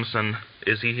Abramson.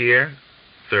 Is he here?"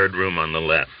 "Third room on the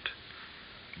left."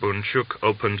 Bunchuk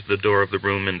opened the door of the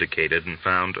room indicated and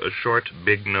found a short,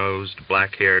 big-nosed,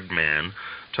 black-haired man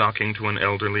talking to an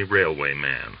elderly railway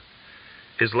man.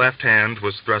 His left hand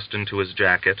was thrust into his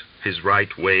jacket, his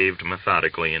right waved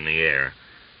methodically in the air.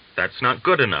 "That's not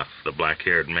good enough," the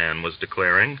black-haired man was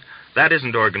declaring. "That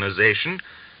isn't organization.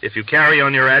 If you carry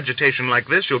on your agitation like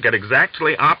this, you'll get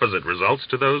exactly opposite results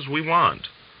to those we want."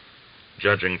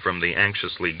 Judging from the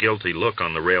anxiously guilty look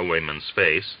on the railwayman's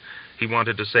face, he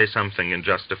wanted to say something in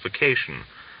justification,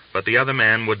 but the other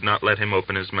man would not let him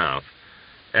open his mouth.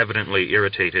 Evidently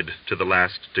irritated to the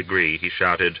last degree, he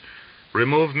shouted,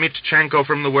 "Remove Mitchenko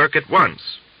from the work at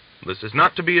once. This is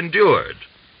not to be endured.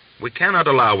 We cannot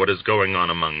allow what is going on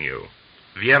among you.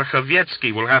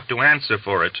 Verkhovetsky will have to answer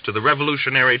for it to the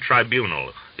Revolutionary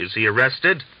Tribunal. Is he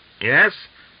arrested? Yes?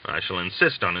 I shall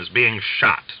insist on his being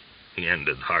shot," he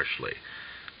ended harshly.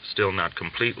 Still not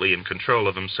completely in control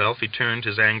of himself, he turned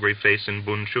his angry face in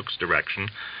Bunchuk's direction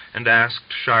and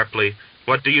asked sharply,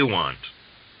 "What do you want?"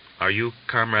 "Are you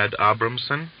Comrade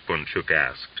Abramson?" Bunchuk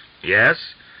asked.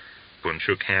 "Yes."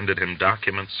 Bunchuk handed him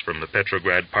documents from the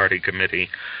Petrograd Party Committee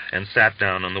and sat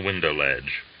down on the window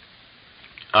ledge.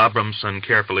 Abramson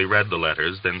carefully read the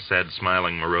letters, then said,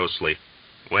 smiling morosely,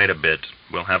 "Wait a bit.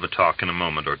 We'll have a talk in a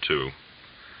moment or two."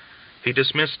 He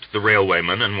dismissed the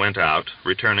railwayman and went out,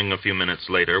 returning a few minutes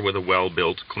later with a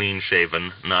well-built,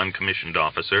 clean-shaven, non-commissioned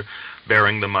officer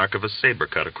bearing the mark of a saber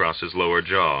cut across his lower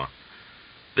jaw.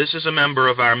 "This is a member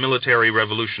of our Military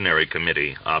Revolutionary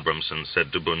Committee," Abramson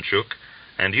said to Bunchuk.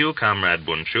 "And you, Comrade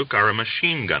Bunchuk, are a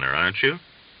machine gunner, aren't you?"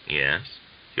 "Yes."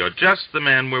 "You're just the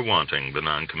man we're wanting," the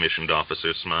non-commissioned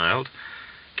officer smiled.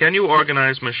 "Can you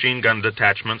organize machine gun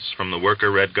detachments from the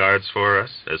worker Red Guards for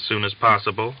us as soon as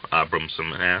possible?"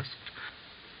 Abramson asked.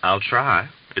 "I'll try.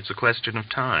 It's a question of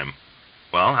time."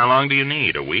 "Well, how long do you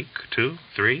need? A week? 2?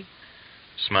 3?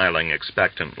 Smiling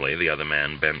expectantly, the other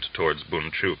man bent towards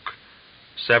Bunchuk.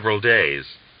 "Several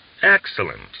days."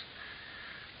 "Excellent."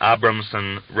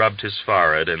 Abramson rubbed his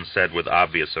forehead and said with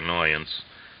obvious annoyance,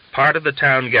 "Part of the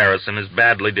town garrison is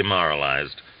badly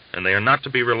demoralized, and they are not to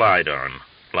be relied on.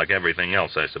 Like everything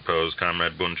else, I suppose,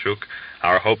 Comrade Bunchuk,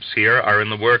 our hopes here are in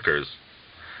the workers.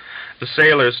 The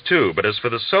sailors, too, but as for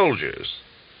the soldiers..."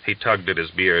 He tugged at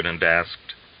his beard and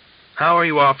asked, "How are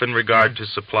you off in regard to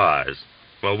supplies?"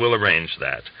 "Well, we'll arrange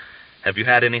that. Have you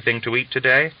had anything to eat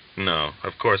today?" "No,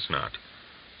 of course not."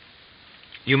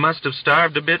 "You must have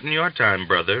starved a bit in your time,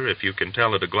 brother, if you can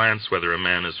tell at a glance whether a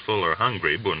man is full or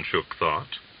hungry," Bunchuk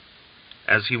thought.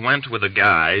 As he went with a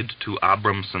guide to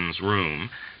Abramson's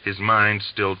room, his mind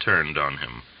still turned on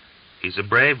him. He's a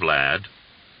brave lad.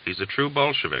 He's a true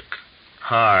Bolshevik.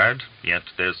 Hard, yet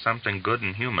there's something good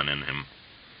and human in him.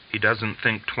 He doesn't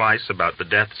think twice about the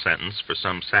death sentence for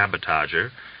some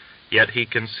sabotager, yet he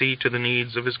can see to the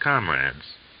needs of his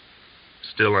comrades.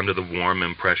 Still under the warm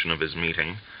impression of his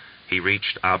meeting, he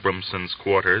reached Abramson's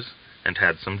quarters and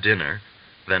had some dinner,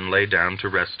 then lay down to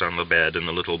rest on the bed in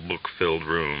the little book-filled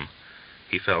room.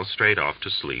 He fell straight off to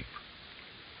sleep.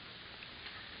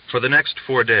 For the next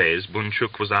 4 days,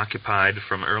 Bunchuk was occupied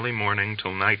from early morning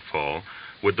till nightfall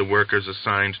with the workers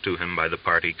assigned to him by the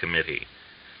party committee.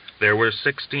 There were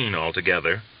 16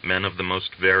 altogether, men of the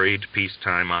most varied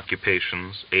peacetime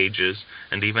occupations, ages,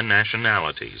 and even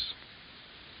nationalities.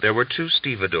 There were 2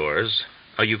 stevedores,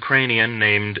 a Ukrainian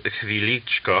named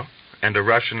Khvilichko, and a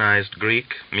Russianized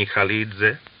Greek,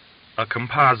 Mikhalidze, a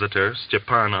compositor,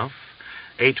 Stepanov,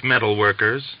 8 metal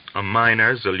workers, a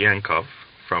miner, Zelyenkov,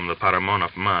 from the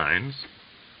Paramonov mines,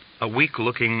 a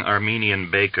weak-looking Armenian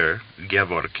baker,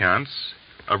 Gevorkyants,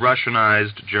 a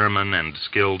Russianized German and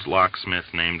skilled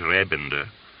locksmith named Rebender,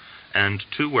 and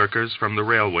 2 workers from the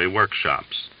railway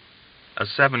workshops. A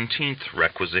 17th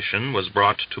requisition was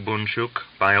brought to Bunchuk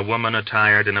by a woman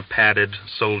attired in a padded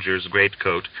soldier's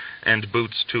greatcoat and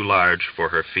boots too large for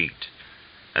her feet.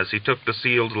 As he took the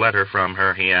sealed letter from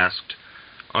her, he asked,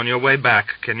 "On your way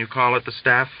back, can you call at the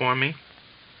staff for me?"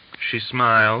 She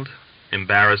smiled,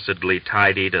 embarrassedly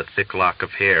tidied a thick lock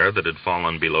of hair that had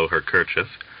fallen below her kerchief,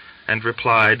 and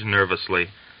replied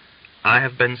nervously, "I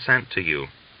have been sent to you."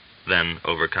 Then,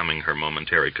 overcoming her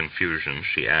momentary confusion,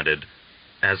 she added,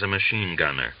 "As a machine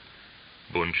gunner."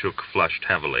 Bunchuk flushed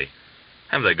heavily.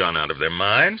 "Have they gone out of their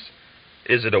minds?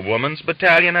 Is it a woman's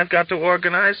battalion I've got to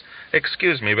organize?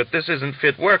 Excuse me, but this isn't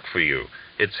fit work for you.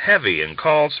 It's heavy and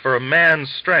calls for a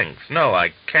man's strength. No,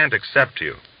 I can't accept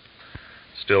you."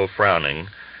 Still frowning,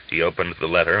 he opened the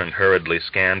letter and hurriedly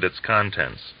scanned its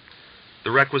contents. The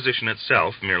requisition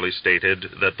itself merely stated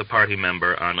that the party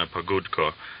member Anna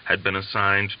Pogudko had been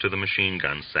assigned to the machine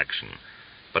gun section,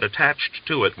 but attached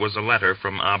to it was a letter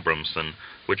from Abramson,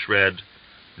 which read,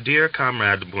 "Dear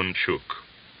Comrade Bunchuk,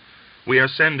 we are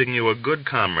sending you a good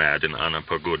comrade in Anna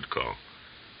Pogudko.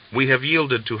 We have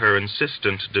yielded to her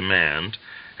insistent demand,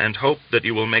 and hope that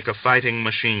you will make a fighting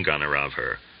machine gunner of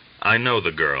her. I know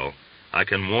the girl. I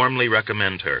can warmly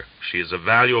recommend her. She is a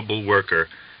valuable worker,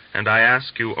 and I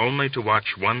ask you only to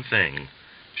watch one thing.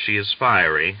 She is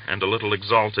fiery and a little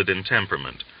exalted in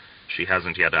temperament. She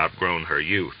hasn't yet outgrown her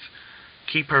youth.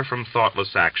 Keep her from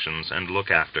thoughtless actions and look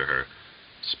after her.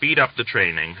 Speed up the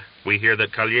training. We hear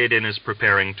that Kalyedin is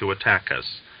preparing to attack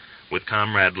us. With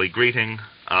comradely greeting,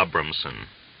 Abramson."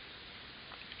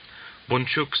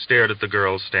 Bunchuk stared at the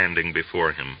girl standing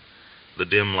before him. The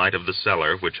dim light of the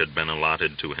cellar, which had been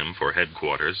allotted to him for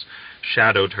headquarters,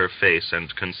 shadowed her face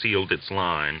and concealed its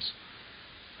lines.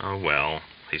 "Oh, well,"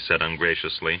 he said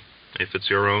ungraciously, "if it's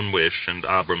your own wish and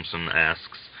Abramson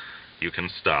asks, you can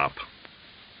stop."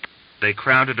 They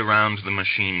crowded around the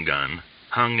machine gun,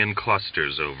 hung in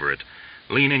clusters over it,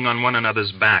 leaning on one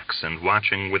another's backs and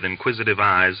watching with inquisitive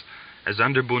eyes as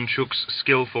under Bunchuk's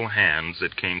skillful hands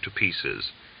it came to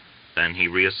pieces. Then he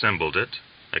reassembled it,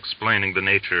 explaining the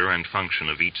nature and function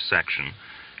of each section,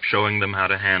 showing them how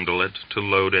to handle it, to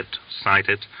load it, sight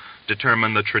it,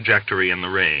 determine the trajectory and the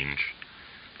range.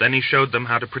 Then he showed them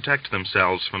how to protect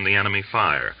themselves from the enemy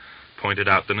fire, pointed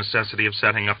out the necessity of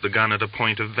setting up the gun at a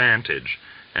point of vantage,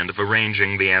 and of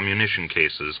arranging the ammunition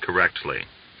cases correctly.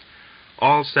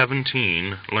 All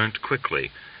 17 learnt quickly,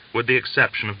 with the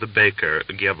exception of the baker,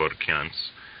 Gevorkyants.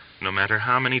 No matter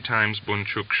how many times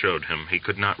Bunchuk showed him, he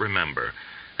could not remember,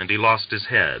 and he lost his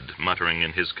head, muttering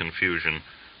in his confusion,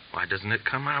 "Why doesn't it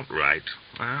come out right?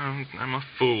 I'm a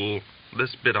fool.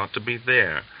 This bit ought to be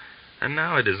there. And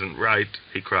now it isn't right,"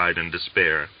 he cried in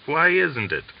despair. "Why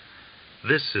isn't it?"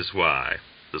 "This is why."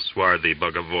 The swarthy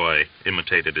Bogovoy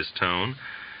imitated his tone.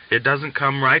 "It doesn't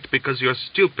come right because you're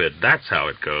stupid. That's how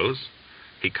it goes."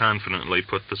 He confidently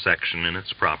put the section in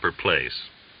its proper place.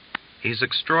 "He's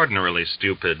extraordinarily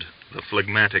stupid," the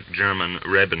phlegmatic German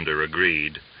Rebender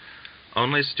agreed.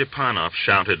 Only Stepanov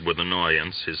shouted with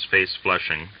annoyance, his face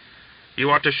flushing, "You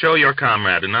ought to show your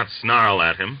comrade and not snarl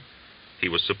at him." He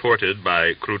was supported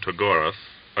by Krutogorov,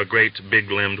 a great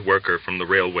big-limbed worker from the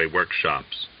railway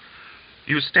workshops.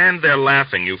 "You stand there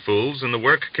laughing, you fools, and the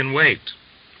work can wait.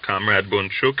 Comrade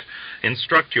Bunchuk,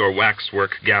 instruct your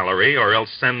waxwork gallery, or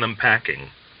else send them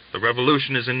packing. The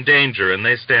revolution is in danger, and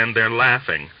they stand there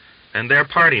laughing. And they're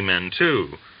party men,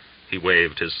 too." He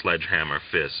waved his sledgehammer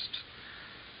fist.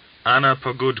 Anna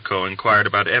Pogudko inquired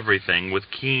about everything with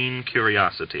keen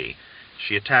curiosity.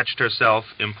 She attached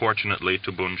herself importunately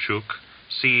to Bunchuk,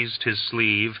 seized his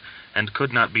sleeve, and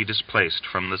could not be displaced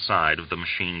from the side of the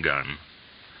machine gun.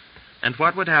 And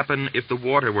what would happen if the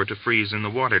water were to freeze in the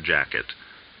water jacket?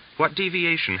 What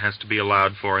deviation has to be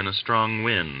allowed for in a strong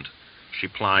wind? She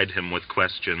plied him with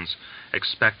questions,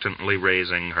 expectantly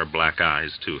raising her black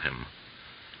eyes to him.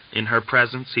 In her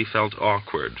presence he felt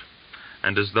awkward,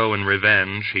 and as though in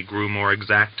revenge he grew more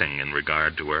exacting in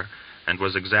regard to her, and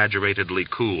was exaggeratedly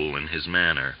cool in his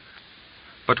manner.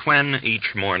 But when,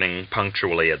 each morning,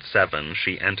 punctually at 7,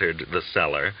 she entered the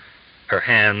cellar, her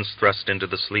hands thrust into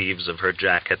the sleeves of her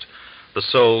jacket, the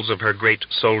soles of her great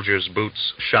soldier's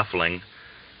boots shuffling,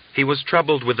 he was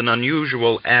troubled with an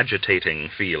unusual, agitating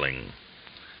feeling.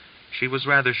 She was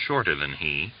rather shorter than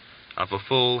he, of a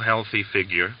full, healthy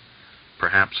figure,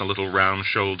 perhaps a little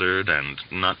round-shouldered and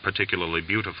not particularly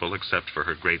beautiful except for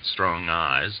her great strong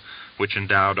eyes, which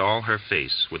endowed all her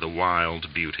face with a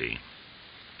wild beauty.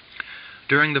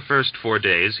 During the first 4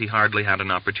 days he hardly had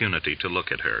an opportunity to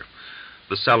look at her.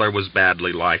 The cellar was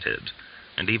badly lighted,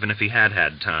 and even if he had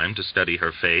had time to study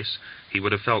her face, he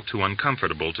would have felt too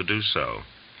uncomfortable to do so.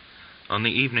 On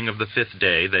the evening of the 5th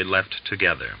day they left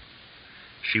together.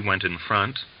 She went in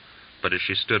front, but as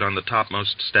she stood on the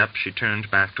topmost step, she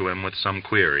turned back to him with some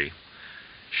query.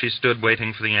 She stood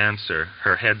waiting for the answer,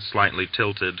 her head slightly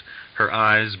tilted, her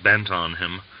eyes bent on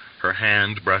him, her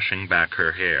hand brushing back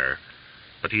her hair.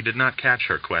 But he did not catch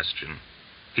her question.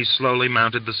 He slowly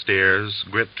mounted the stairs,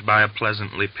 gripped by a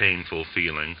pleasantly painful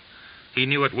feeling. He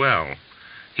knew it well.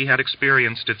 He had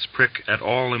experienced its prick at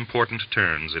all important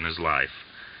turns in his life.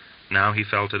 Now he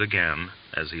felt it again,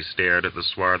 as he stared at the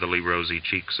swarthily rosy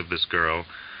cheeks of this girl,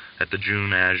 at the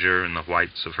June azure in the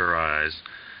whites of her eyes,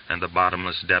 and the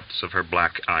bottomless depths of her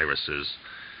black irises.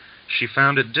 She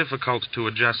found it difficult to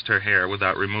adjust her hair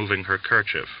without removing her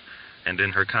kerchief, and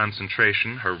in her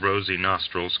concentration her rosy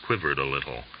nostrils quivered a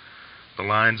little. The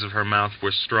lines of her mouth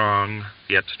were strong,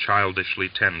 yet childishly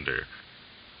tender.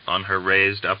 On her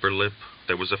raised upper lip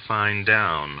there was a fine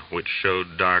down, which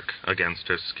showed dark against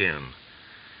her skin.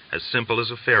 As simple as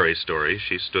a fairy story,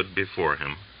 she stood before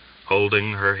him,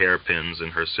 holding her hairpins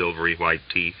in her silvery white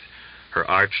teeth, her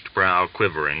arched brow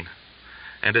quivering,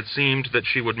 and it seemed that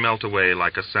she would melt away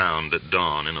like a sound at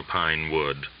dawn in a pine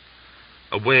wood.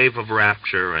 A wave of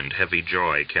rapture and heavy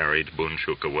joy carried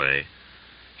Bunchuk away.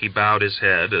 He bowed his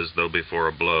head as though before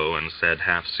a blow and said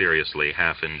half seriously,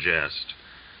 half in jest,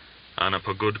 "Anna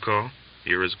Pogudko,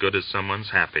 you're as good as someone's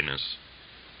happiness."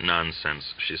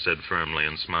 "Nonsense," she said firmly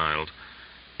and smiled.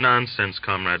 "Nonsense,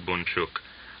 Comrade Bunchuk.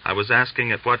 I was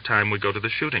asking at what time we go to the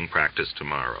shooting practice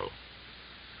tomorrow."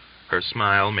 Her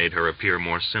smile made her appear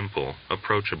more simple,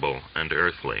 approachable, and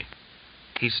earthly.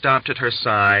 He stopped at her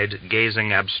side,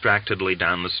 gazing abstractedly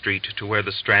down the street to where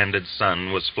the stranded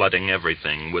sun was flooding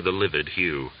everything with a livid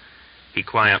hue. He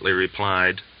quietly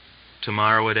replied,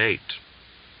 "Tomorrow at 8.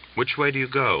 Which way do you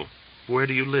go? Where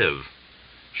do you live?"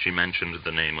 She mentioned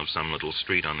the name of some little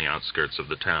street on the outskirts of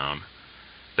the town.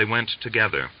 They went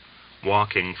together,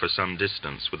 walking for some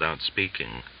distance without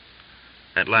speaking.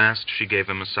 At last she gave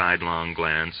him a sidelong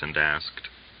glance and asked,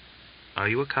 "Are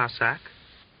you a Cossack?"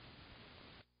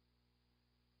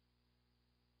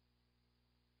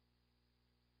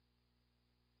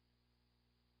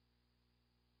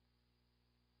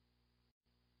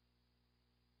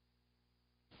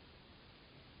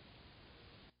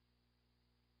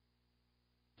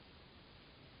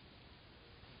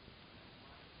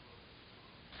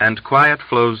 And Quiet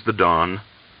Flows the Dawn,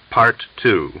 Part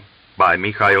 2, by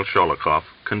Mikhail Sholokhov,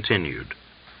 continued.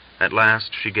 At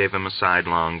last she gave him a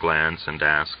sidelong glance and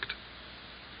asked,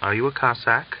 "Are you a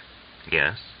Cossack?"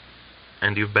 "Yes."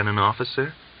 "And you've been an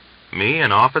officer?" "Me,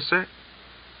 an officer?"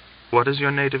 "What is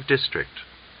your native district?"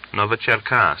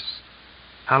 "Novocherkass."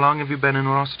 "How long have you been in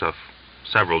Rostov?"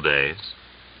 "Several days."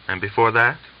 "And before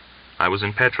that?" "I was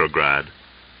in Petrograd."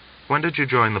 "When did you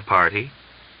join the party?"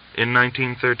 "In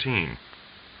 1913.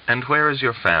 "And where is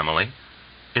your family?"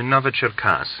 "In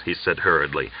Novocherkass," he said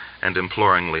hurriedly, and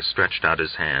imploringly stretched out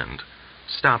his hand.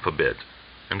 "Stop a bit,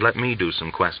 and let me do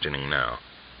some questioning now.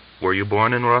 Were you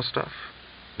born in Rostov?"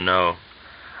 "No.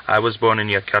 I was born in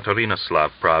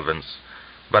Yekaterinoslav province,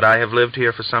 but I have lived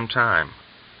here for some time."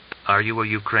 "Are you a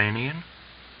Ukrainian?"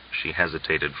 She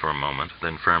hesitated for a moment,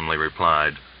 then firmly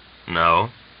replied,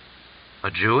 "No."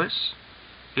 "A Jewess?"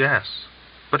 "Yes."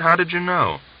 "But how did you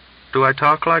know? Do I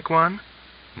talk like one?"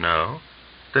 "No."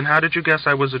 "Then how did you guess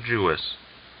I was a Jewess?"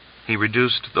 He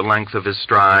reduced the length of his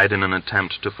stride in an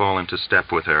attempt to fall into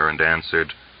step with her, and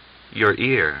answered, "Your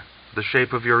ear, the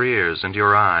shape of your ears and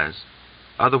your eyes.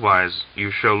 Otherwise,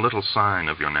 you show little sign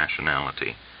of your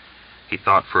nationality." He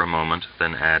thought for a moment,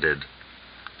 then added,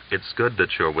 "It's good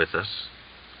that you're with us."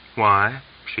 "Why?"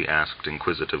 she asked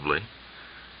inquisitively.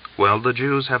 Well, the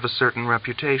Jews have a certain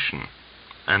reputation,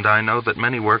 and I know that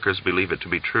many workers believe it to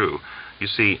be true. You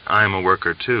see, I am a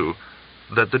worker too,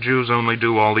 that the Jews only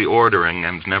do all the ordering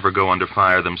and never go under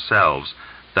fire themselves.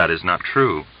 That is not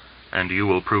true, and you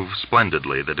will prove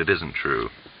splendidly that it isn't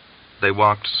true. They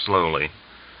walked slowly.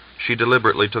 She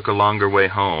deliberately took a longer way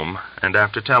home, and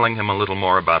after telling him a little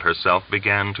more about herself,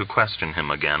 began to question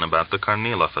him again about the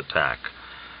Kornilov attack,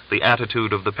 the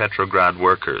attitude of the Petrograd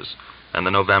workers, and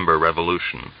the November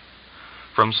Revolution.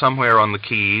 From somewhere on the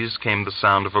quays came the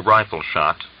sound of a rifle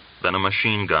shot, then a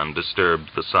machine gun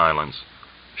disturbed the silence.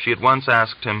 She at once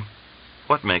asked him,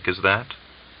 "What make is that?"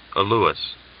 "A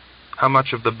Lewis." "How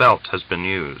much of the belt has been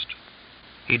used?"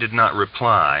 He did not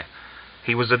reply.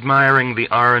 He was admiring the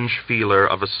orange feeler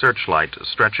of a searchlight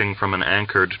stretching from an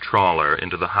anchored trawler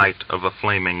into the height of a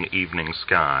flaming evening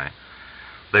sky.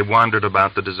 They wandered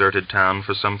about the deserted town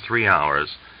for some 3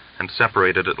 hours, and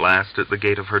separated at last at the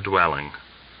gate of her dwelling.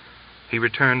 He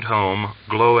returned home,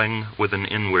 glowing with an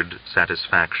inward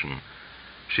satisfaction.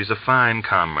 She's a fine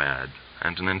comrade,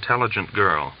 and an intelligent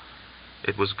girl.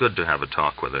 It was good to have a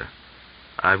talk with her.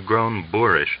 I've grown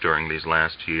boorish during these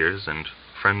last years, and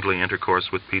friendly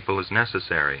intercourse with people is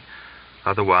necessary.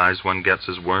 Otherwise one gets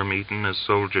as worm-eaten as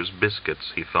soldiers'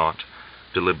 biscuits, he thought,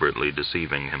 deliberately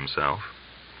deceiving himself.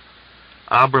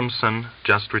 Abramson,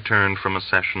 just returned from a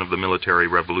session of the Military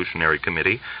Revolutionary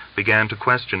Committee, began to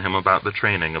question him about the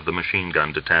training of the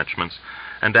machine-gun detachments,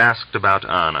 and asked about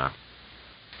Anna.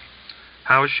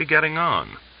 "How is she getting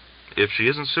on? If she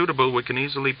isn't suitable, we can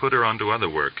easily put her onto other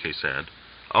work," he said.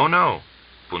 "Oh, no."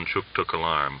 Bunchuk took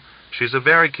alarm. "She's a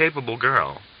very capable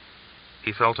girl."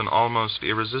 He felt an almost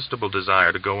irresistible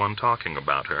desire to go on talking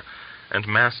about her, and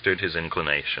mastered his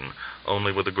inclination,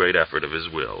 only with a great effort of his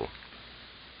will.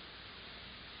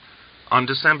 On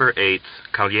December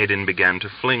 8th, Kalyedin began to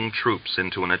fling troops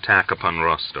into an attack upon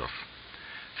Rostov.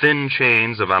 Thin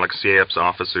chains of Alexeyev's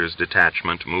officers'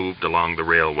 detachment moved along the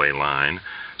railway line,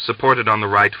 supported on the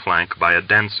right flank by a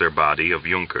denser body of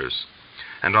Junkers,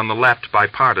 and on the left by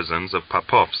partisans of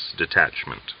Popov's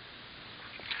detachment.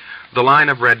 The line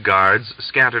of Red Guards,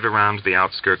 scattered around the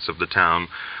outskirts of the town,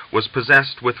 was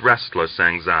possessed with restless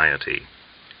anxiety.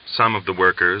 Some of the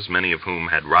workers, many of whom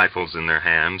had rifles in their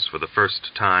hands for the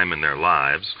first time in their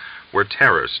lives, were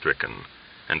terror-stricken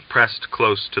and pressed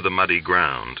close to the muddy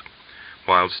ground,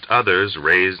 whilst others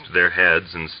raised their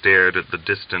heads and stared at the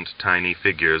distant tiny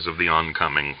figures of the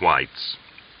oncoming whites.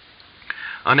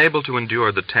 Unable to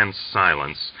endure the tense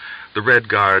silence, the Red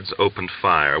Guards opened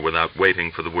fire without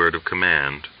waiting for the word of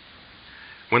command.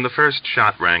 When the first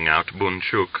shot rang out,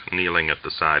 Bunchuk, kneeling at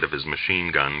the side of his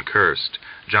machine gun, cursed,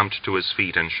 jumped to his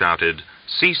feet and shouted,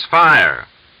 "Cease fire!"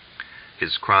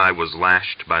 His cry was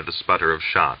lashed by the sputter of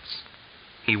shots.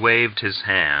 He waved his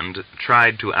hand,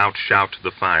 tried to outshout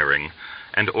the firing,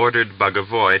 and ordered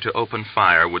Bogovoy to open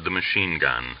fire with the machine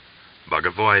gun.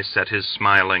 Bogovoy set his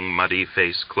smiling, muddy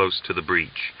face close to the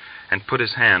breech, and put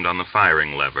his hand on the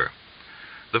firing lever.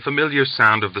 The familiar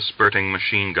sound of the spurting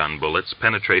machine gun bullets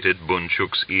penetrated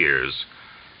Bunchuk's ears.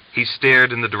 He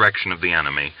stared in the direction of the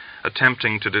enemy,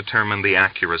 attempting to determine the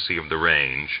accuracy of the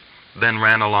range, then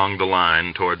ran along the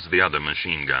line towards the other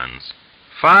machine guns.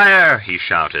 "Fire!" he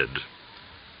shouted.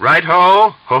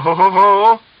 "Right-ho!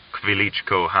 Ho-ho-ho-ho!"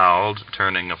 Kvilichko howled,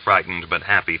 turning a frightened but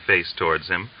happy face towards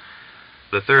him.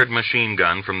 The third machine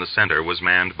gun from the center was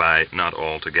manned by not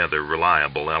altogether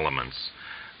reliable elements.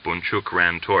 Bunchuk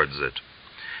ran towards it.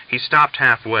 He stopped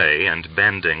halfway and,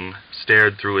 bending,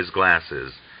 stared through his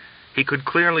glasses. He could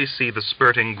clearly see the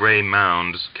spurting gray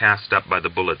mounds cast up by the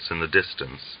bullets in the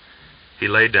distance. He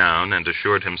lay down and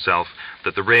assured himself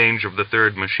that the range of the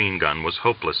third machine gun was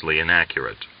hopelessly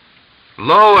inaccurate.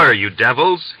 "Lower, you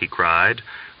devils!" he cried,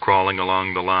 crawling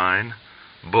along the line.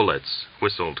 Bullets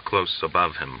whistled close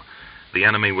above him. The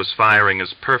enemy was firing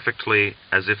as perfectly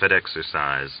as if at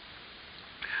exercise.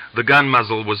 The gun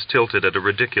muzzle was tilted at a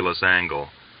ridiculous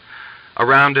angle.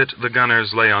 Around it, the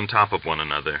gunners lay on top of one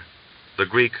another. The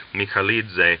Greek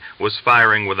Mikhailidze was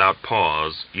firing without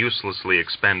pause, uselessly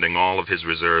expending all of his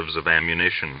reserves of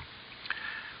ammunition.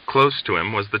 Close to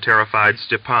him was the terrified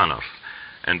Stepanov,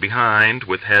 and behind,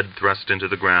 with head thrust into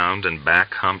the ground and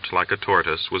back humped like a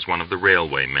tortoise, was one of the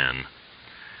railway men.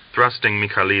 Thrusting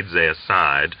Mikhailidze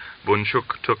aside,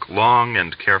 Bunchuk took long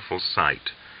and careful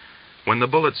sight. When the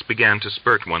bullets began to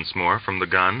spurt once more from the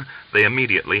gun, they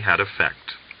immediately had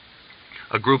effect.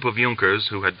 A group of Junkers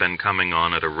who had been coming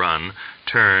on at a run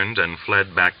turned and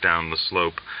fled back down the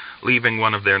slope, leaving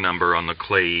one of their number on the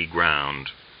clayey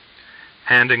ground.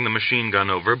 Handing the machine gun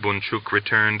over, Bunchuk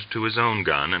returned to his own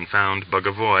gun and found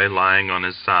Bogovoy lying on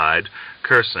his side,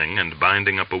 cursing and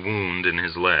binding up a wound in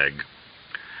his leg.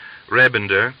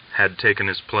 Rebender, had taken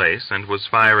his place and was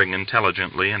firing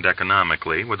intelligently and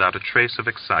economically without a trace of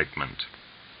excitement.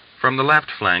 From the left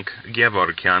flank,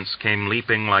 Gevorkyansk came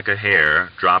leaping like a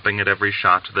hare, dropping at every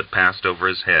shot that passed over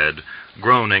his head,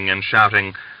 groaning and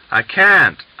shouting, I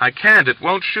can't, it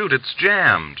won't shoot, it's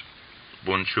jammed."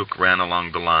 Bunchuk ran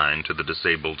along the line to the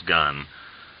disabled gun.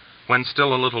 When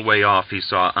still a little way off, he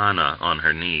saw Anna on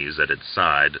her knees at its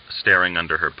side, staring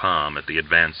under her palm at the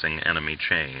advancing enemy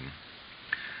chain.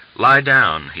 "Lie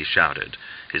down," he shouted,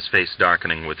 his face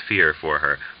darkening with fear for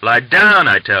her. "Lie down,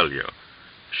 I tell you."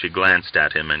 She glanced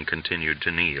at him and continued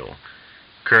to kneel.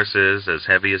 Curses as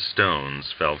heavy as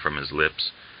stones fell from his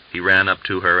lips. He ran up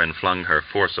to her and flung her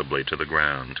forcibly to the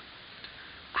ground.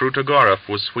 Krutogorov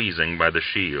was wheezing by the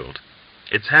shield.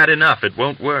 "It's had enough, it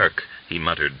won't work," he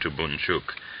muttered to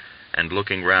Bunchuk, and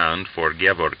looking round for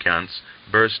Gevorkyansk,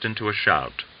 burst into a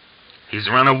shout. "He's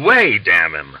run away,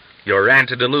 damn him! Your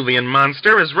antediluvian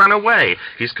monster has run away.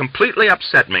 He's completely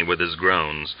upset me with his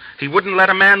groans. He wouldn't let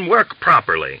a man work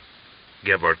properly."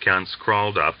 Gevorkyansk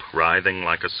crawled up, writhing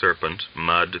like a serpent,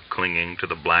 mud clinging to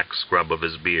the black scrub of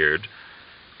his beard.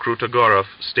 Krutogorov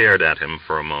stared at him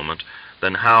for a moment,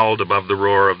 then howled above the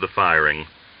roar of the firing.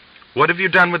 "What have you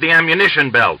done with the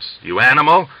ammunition belts, you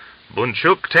animal?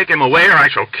 Bunchuk, take him away or I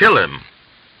shall kill him."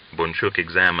 Bunchuk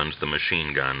examined the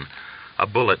machine gun. A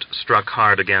bullet struck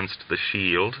hard against the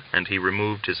shield, and he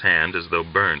removed his hand as though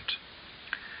burnt.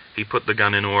 He put the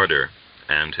gun in order,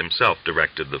 and himself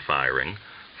directed the firing,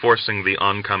 forcing the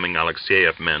oncoming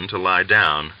Alexeyev men to lie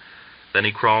down. Then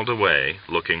he crawled away,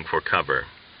 looking for cover.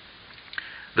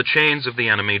 The chains of the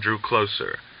enemy drew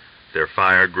closer. Their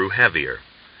fire grew heavier.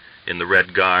 In the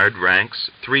Red Guard ranks,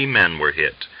 3 men were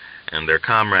hit, and their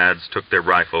comrades took their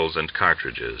rifles and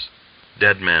cartridges.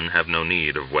 Dead men have no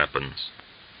need of weapons.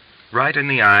 Right in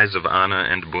the eyes of Anna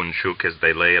and Bunchuk as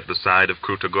they lay at the side of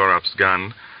Krutogorov's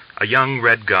gun, a young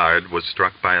Red Guard was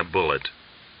struck by a bullet.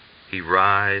 He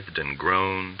writhed and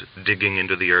groaned, digging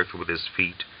into the earth with his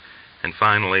feet, and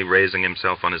finally, raising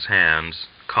himself on his hands,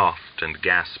 coughed and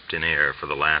gasped in air for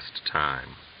the last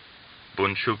time.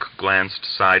 Bunchuk glanced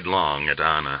sidelong at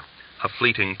Anna. A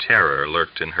fleeting terror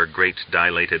lurked in her great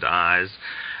dilated eyes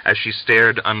as she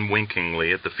stared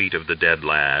unwinkingly at the feet of the dead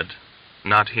lad,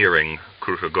 not hearing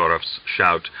Krutogorov's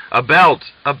shout, "A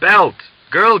belt! A belt!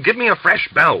 Girl, give me a fresh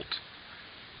belt!"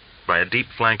 By a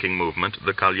deep flanking movement,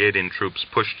 the Kalyedin troops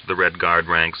pushed the Red Guard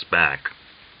ranks back.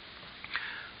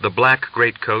 The black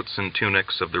greatcoats and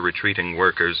tunics of the retreating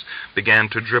workers began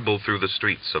to dribble through the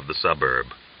streets of the suburb.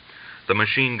 The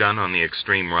machine gun on the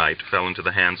extreme right fell into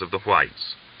the hands of the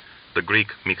whites. The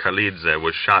Greek Mikhalidze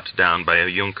was shot down by a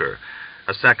Junker.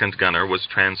 A second gunner was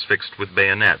transfixed with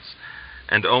bayonets,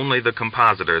 and only the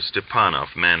compositor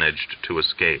Stepanov managed to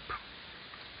escape.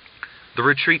 The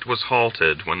retreat was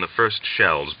halted when the first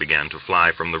shells began to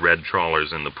fly from the red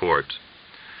trawlers in the port.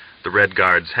 The Red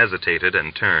Guards hesitated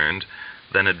and turned,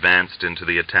 then advanced into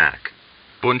the attack.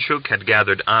 Bunchuk had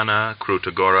gathered Anna,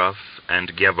 Krutogorov,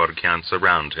 and Gevorkyansk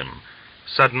around him.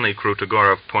 Suddenly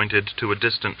Krutogorov pointed to a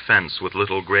distant fence with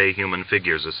little gray human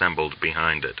figures assembled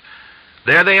behind it.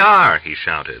 "There they are!" he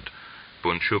shouted.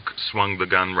 Bunchuk swung the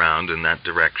gun round in that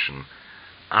direction.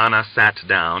 Anna sat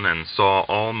down and saw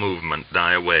all movement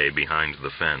die away behind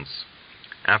the fence.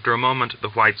 After a moment, the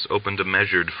whites opened a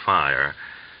measured fire,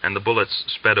 and the bullets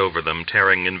sped over them,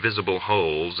 tearing invisible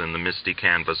holes in the misty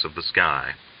canvas of the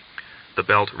sky. The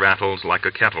belt rattled like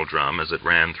a kettle drum as it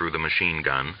ran through the machine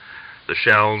gun. The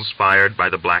shells fired by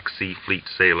the Black Sea Fleet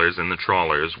sailors in the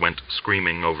trawlers went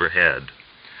screaming overhead.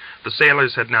 The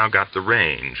sailors had now got the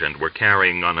range and were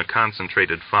carrying on a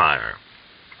concentrated fire.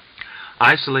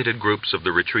 Isolated groups of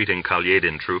the retreating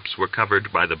Kalyedin troops were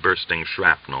covered by the bursting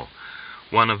shrapnel.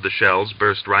 One of the shells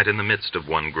burst right in the midst of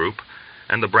one group,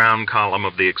 and the brown column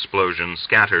of the explosion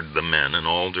scattered the men in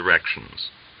all directions.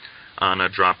 Anna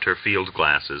dropped her field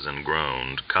glasses and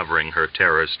groaned, covering her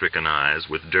terror-stricken eyes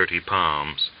with dirty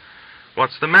palms.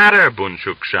 "What's the matter?"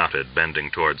 Bunchuk shouted,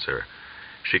 bending towards her.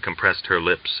 She compressed her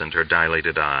lips and her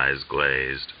dilated eyes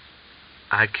glazed.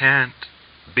 "I can't.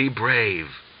 Be brave.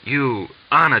 You,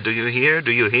 Anna, do you hear?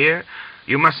 Do you hear?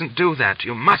 You mustn't do that.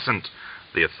 You mustn't."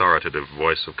 The authoritative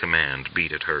voice of command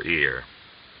beat at her ear.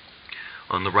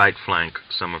 On the right flank,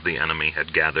 some of the enemy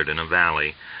had gathered in a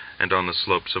valley, and on the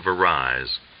slopes of a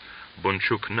rise.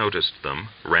 Bunchuk noticed them,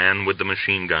 ran with the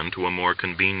machine gun to a more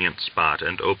convenient spot,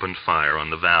 and opened fire on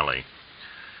the valley.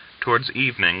 Towards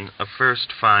evening, a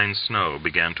first fine snow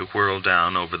began to whirl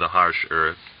down over the harsh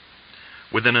earth.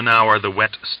 Within an hour, the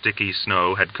wet, sticky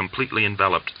snow had completely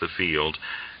enveloped the field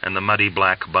and the muddy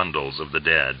black bundles of the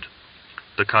dead.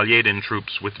 The Kalyedin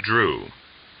troops withdrew.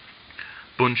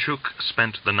 Bunchuk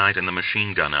spent the night in the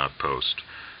machine gun outpost.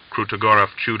 Krutogorov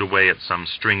chewed away at some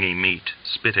stringy meat,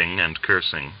 spitting and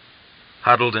cursing.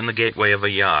 Huddled in the gateway of a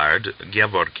yard,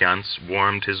 Gevorkyants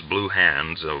warmed his blue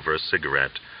hands over a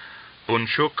cigarette.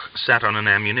 Bunchuk sat on an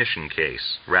ammunition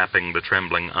case, wrapping the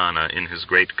trembling Anna in his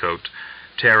greatcoat,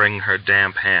 tearing her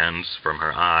damp hands from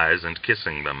her eyes and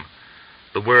kissing them.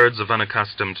 The words of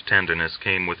unaccustomed tenderness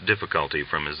came with difficulty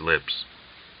from his lips.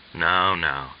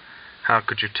 Now, how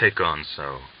could you take on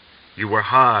so? You were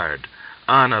hard.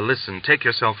 Anna, listen, take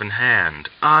yourself in hand.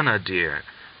 Anna, dear,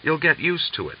 you'll get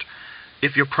used to it.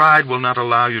 If your pride will not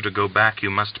allow you to go back, you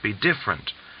must be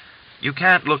different. You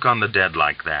can't look on the dead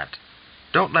like that.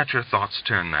 Don't let your thoughts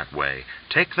turn that way.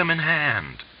 Take them in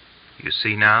hand. You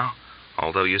see now,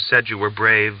 although you said you were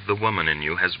brave, the woman in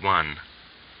you has won.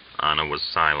 Anna was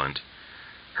silent.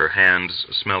 Her hands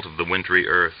smelt of the wintry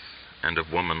earth and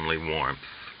of womanly warmth.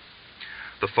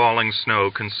 The falling snow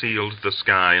concealed the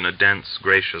sky in a dense,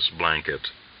 gracious blanket.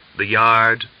 The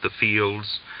yard, the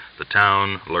fields, the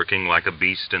town, lurking like a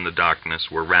beast in the darkness,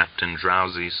 were wrapped in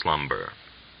drowsy slumber.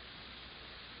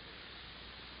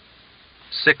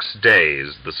 6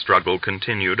 days the struggle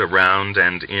continued around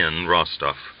and in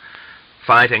Rostov.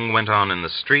 Fighting went on in the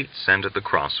streets and at the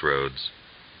crossroads.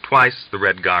 Twice the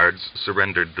Red Guards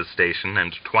surrendered the station,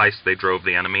 and twice they drove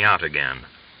the enemy out again.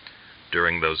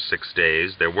 During those 6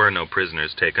 days, there were no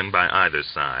prisoners taken by either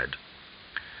side.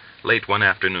 Late one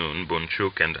afternoon,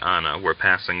 Bunchuk and Anna were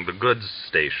passing the goods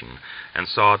station and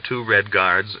saw 2 Red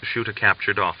Guards shoot a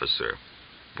captured officer.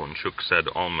 Bunchuk said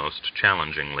almost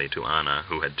challengingly to Anna,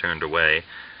 who had turned away,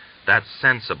 "That's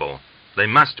sensible. They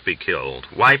must be killed,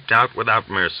 wiped out without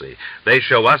mercy. They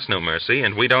show us no mercy,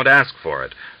 and we don't ask for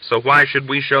it. So why should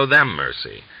we show them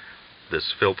mercy?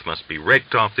 This filth must be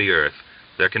raked off the earth.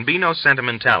 There can be no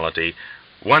sentimentality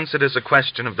once it is a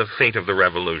question of the fate of the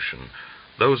revolution.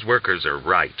 Those workers are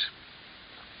right."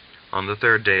 On the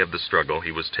 3rd day of the struggle,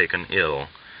 he was taken ill,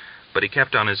 but he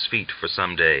kept on his feet for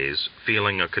some days,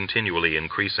 feeling a continually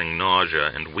increasing nausea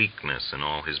and weakness in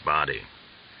all his body.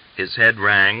 His head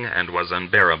rang and was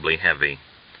unbearably heavy.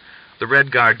 The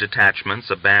Red Guard detachments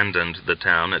abandoned the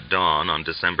town at dawn on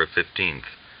December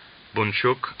 15th.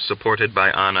 Bunchuk, supported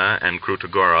by Anna and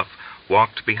Krutogorov,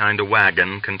 walked behind a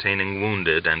wagon containing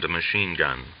wounded and a machine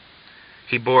gun.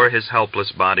 He bore his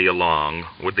helpless body along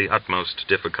with the utmost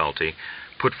difficulty,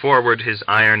 put forward his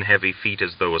iron-heavy feet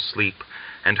as though asleep,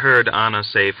 and heard Anna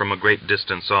say from a great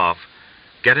distance off,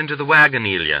 "Get into the wagon,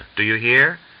 Ilya. Do you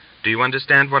hear? Do you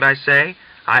understand what I say?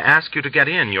 I ask you to get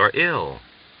in. You're ill."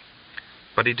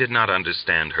 But he did not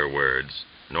understand her words,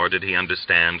 nor did he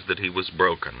understand that he was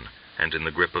broken and in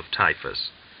the grip of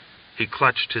typhus. He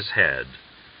clutched his head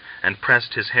and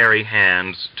pressed his hairy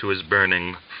hands to his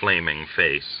burning, flaming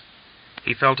face.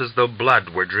 He felt as though blood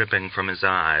were dripping from his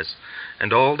eyes,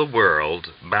 and all the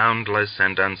world, boundless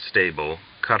and unstable,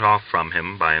 cut off from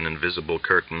him by an invisible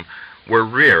curtain, were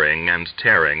rearing and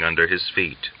tearing under his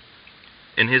feet.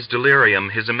 In his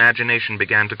delirium, his imagination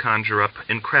began to conjure up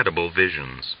incredible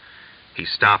visions. He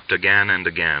stopped again and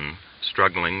again,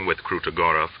 struggling with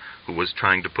Krutogorov, who was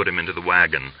trying to put him into the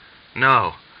wagon.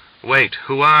 "No, wait,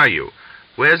 who are you?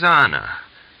 Where's Anna?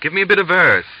 Give me a bit of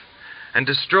earth, and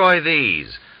destroy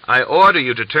these. I order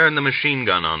you to turn the machine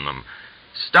gun on them.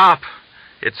 Stop!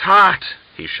 It's hot!"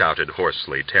 he shouted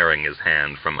hoarsely, tearing his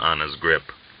hand from Anna's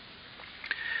grip.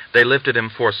 They lifted him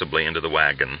forcibly into the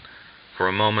wagon. For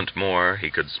a moment more,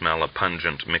 he could smell a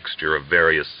pungent mixture of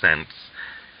various scents.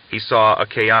 He saw a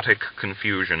chaotic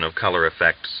confusion of color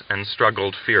effects and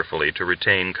struggled fearfully to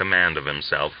retain command of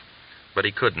himself, but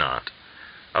he could not.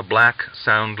 A black,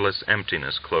 soundless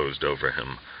emptiness closed over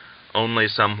him. Only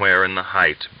somewhere in the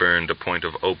height burned a point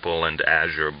of opal and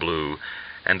azure blue,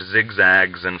 and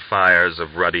zigzags and fires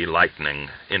of ruddy lightning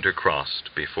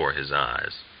intercrossed before his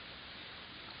eyes.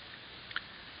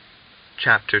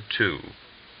 Chapter 2.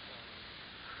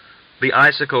 The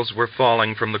icicles were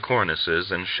falling from the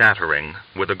cornices and shattering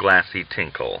with a glassy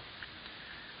tinkle.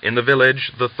 In the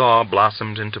village, the thaw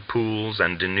blossomed into pools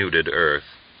and denuded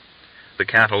earth. The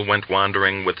cattle went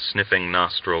wandering with sniffing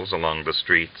nostrils along the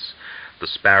streets. The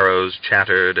sparrows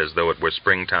chattered as though it were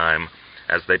springtime,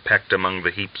 as they pecked among the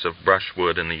heaps of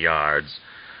brushwood in the yards.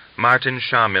 Martin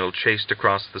Shamil chased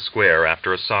across the square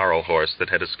after a sorrel horse that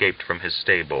had escaped from his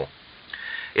stable.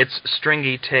 Its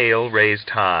stringy tail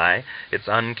raised high, its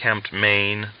unkempt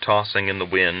mane tossing in the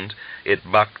wind, it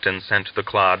bucked and sent the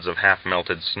clods of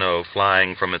half-melted snow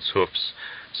flying from its hoofs,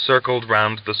 circled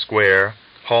round the square,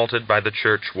 halted by the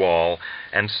church wall,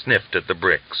 and sniffed at the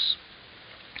bricks.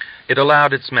 It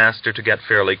allowed its master to get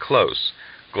fairly close,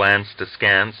 glanced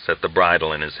askance at the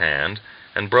bridle in his hand,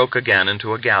 and broke again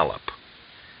into a gallop.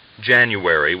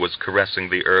 January was caressing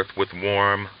the earth with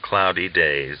warm, cloudy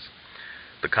days.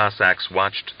 The Cossacks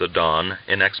watched the dawn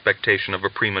in expectation of a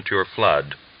premature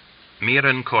flood.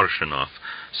 Miran Korshunov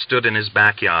stood in his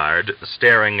backyard,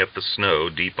 staring at the snow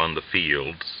deep on the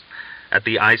fields, at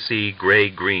the icy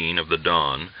gray-green of the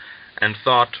dawn, and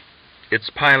thought, "It's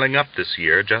piling up this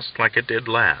year just like it did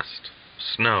last.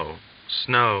 Snow,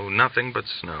 snow, nothing but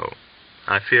snow.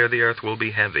 I fear the earth will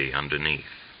be heavy underneath."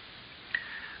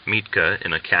 Mitka,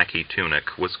 in a khaki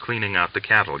tunic, was cleaning out the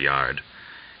cattle yard.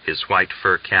 His white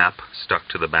fur cap stuck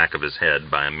to the back of his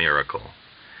head by a miracle.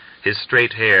 His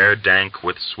straight hair, dank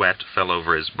with sweat, fell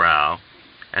over his brow,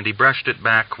 and he brushed it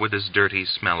back with his dirty,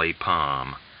 smelly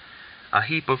palm. A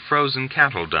heap of frozen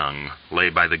cattle dung lay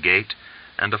by the gate,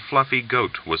 and a fluffy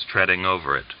goat was treading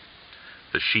over it.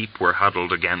 The sheep were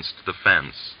huddled against the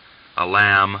fence. A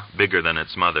lamb, bigger than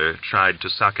its mother, tried to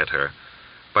suck at her,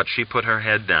 but she put her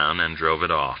head down and drove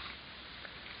it off.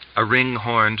 A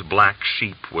ring-horned black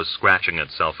sheep was scratching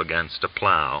itself against a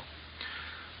plow.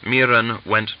 Miran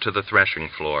went to the threshing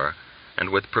floor, and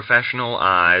with professional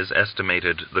eyes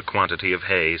estimated the quantity of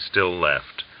hay still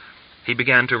left. He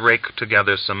began to rake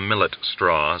together some millet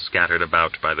straw scattered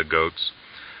about by the goats,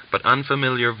 but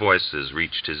unfamiliar voices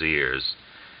reached his ears.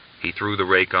 He threw the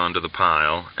rake onto the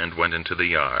pile and went into the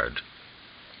yard.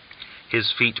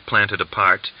 His feet planted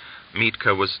apart,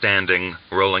 Mitka was standing,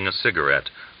 rolling a cigarette,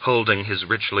 holding his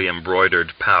richly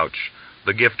embroidered pouch,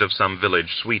 the gift of some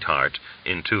village sweetheart,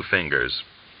 in 2 fingers.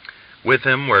 With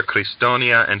him were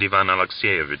Kristonia and Ivan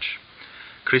Alexeyevich.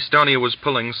 Kristonia was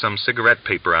pulling some cigarette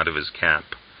paper out of his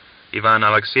cap. Ivan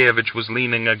Alexeyevich was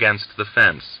leaning against the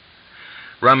fence,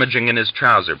 rummaging in his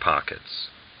trouser pockets.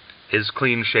 His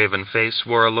clean-shaven face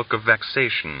wore a look of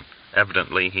vexation.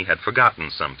 Evidently he had forgotten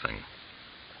something.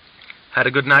 "Had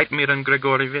a good night, Miran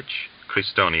Grigorievich?"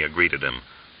 Kristonia greeted him.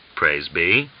 "Praise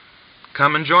be.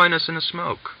 Come and join us in a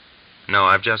smoke." "No,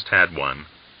 I've just had one."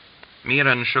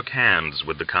 Miran shook hands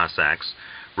with the Cossacks,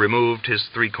 removed his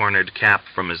 3-cornered cap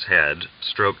from his head,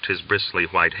 stroked his bristly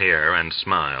white hair, and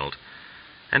smiled.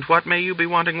 "And what may you be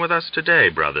wanting with us today,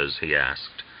 brothers?" he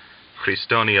asked.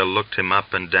 Kristonia looked him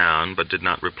up and down, but did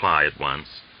not reply at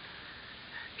once.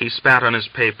 He spat on his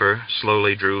paper,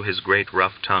 slowly drew his great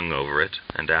rough tongue over it,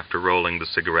 and after rolling the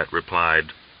cigarette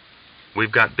replied,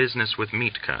 "We've got business with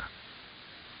Mitka."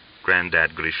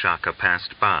 Grandad Grishaka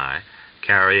passed by,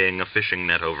 carrying a fishing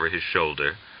net over his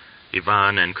shoulder.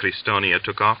 Ivan and Kristonia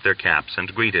took off their caps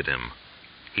and greeted him.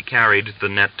 He carried the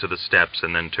net to the steps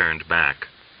and then turned back.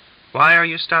 "Why are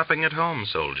you stopping at home,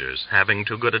 soldiers? Having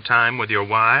too good a time with your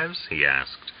wives?" he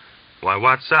asked. "Why,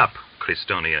 what's up?"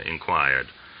 Kristonia inquired.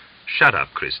 "Shut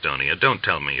up, Kristonia. Don't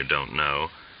tell me you don't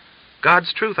know."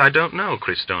 "God's truth, I don't know,"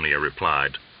 Kristonia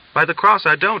replied. "By the cross,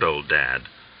 I don't, old Dad."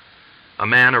 A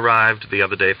man arrived the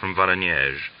other day from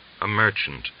Voronezh, a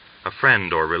merchant, a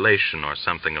friend or relation or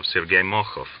something of Sergei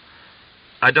Mokhov.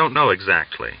 "I don't know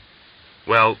exactly."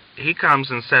 "Well, he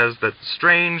comes and says that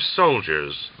strange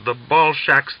soldiers, the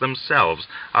Bolshaks themselves,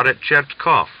 are at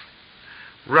Chertkov.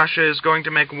 Russia is going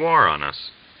to make war on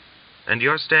us. And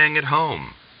you're staying at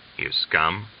home, you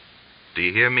scum. Do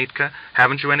you hear, Mitka?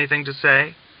 Haven't you anything to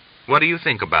say? What do you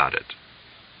think about it?"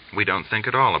 "We don't think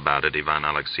at all about it," Ivan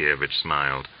Alexeyevich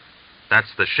smiled.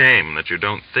 "That's the shame that you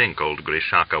don't think," old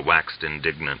Grishaka waxed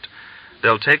indignant.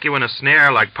 "They'll take you in a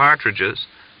snare like partridges.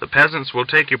 The peasants will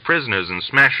take you prisoners and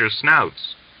smash your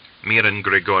snouts." Miran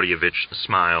Grigorievich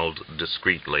smiled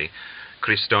discreetly.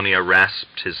 Kristonia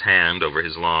rasped his hand over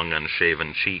his long,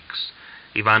 unshaven cheeks.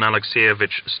 Ivan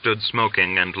Alexeyevich stood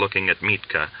smoking and looking at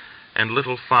Mitka, and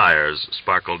little fires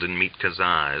sparkled in Mitka's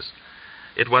eyes.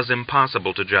 It was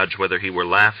impossible to judge whether he were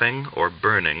laughing or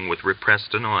burning with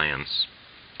repressed annoyance.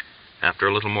 After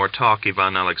a little more talk,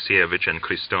 Ivan Alexeyevich and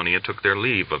Kristonia took their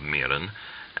leave of Miran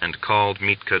and called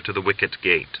Mitka to the wicket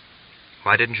gate.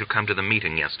 "Why didn't you come to the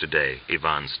meeting yesterday?"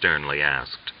 Ivan sternly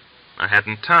asked. "I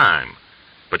hadn't time."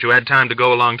 "But you had time to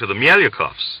go along to the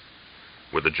Myelyakovs."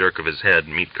 With a jerk of his head,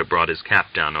 Mitka brought his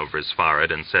cap down over his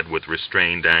forehead and said with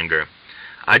restrained anger,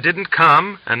 "I didn't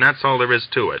come, and that's all there is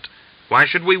to it. Why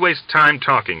should we waste time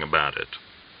talking about it?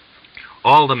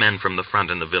 All the men from the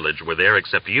front in the village were there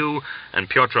except you and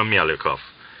Pyotr Myelyakov.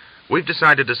 We've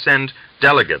decided to send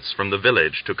delegates from the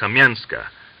village to Kamyanska.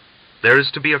 There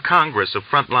is to be a congress of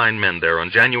frontline men there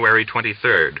on January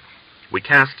 23rd. We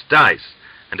cast dice,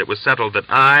 and it was settled that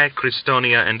I,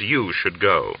 Kristonia, and you should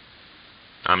go."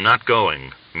 "I'm not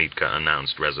going," Mitka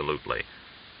announced resolutely.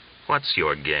 "What's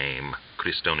your game?"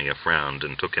 Kristonia frowned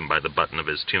and took him by the button of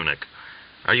his tunic.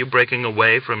 "Are you breaking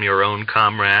away from your own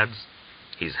comrades?"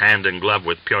 "He's hand in glove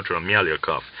with Pyotr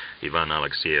Myelyakov," Ivan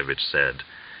Alexeyevich said.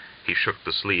 He shook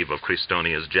the sleeve of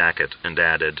Kristonia's jacket and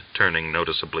added, turning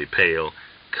noticeably pale,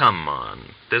 "Come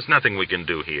on, there's nothing we can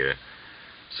do here.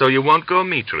 So you won't go,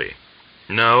 Mitri?"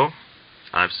 "No.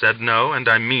 I've said no, and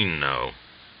I mean no."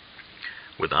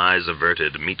 With eyes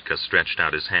averted, Mitka stretched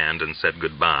out his hand and said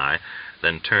goodbye,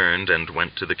 then turned and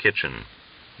went to the kitchen.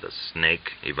 "The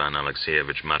snake," Ivan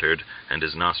Alexeyevich muttered, and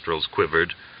his nostrils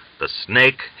quivered. "The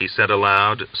snake," he said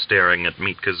aloud, staring at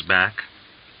Mitka's back.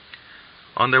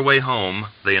 On their way home,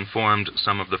 they informed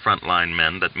some of the front-line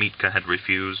men that Mitka had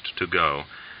refused to go,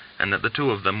 and that the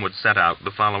two of them would set out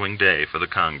the following day for the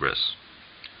Congress.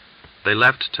 They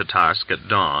left Tatarsk at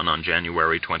dawn on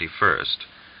January 21st.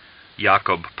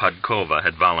 Yakov Podkova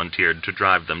had volunteered to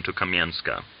drive them to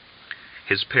Kamyenska.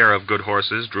 His pair of good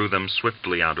horses drew them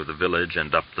swiftly out of the village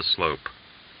and up the slope.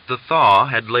 The thaw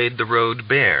had laid the road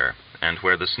bare, and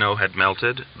where the snow had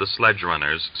melted, the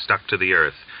sledge-runners stuck to the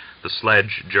earth, the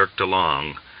sledge jerked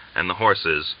along, and the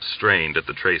horses strained at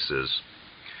the traces.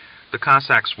 The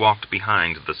Cossacks walked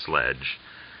behind the sledge.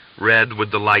 Red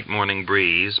with the light morning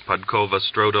breeze, Podkova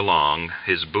strode along,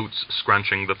 his boots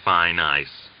scrunching the fine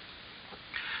ice.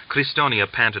 Kristonia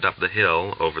panted up the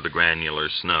hill over the granular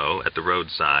snow at the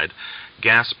roadside,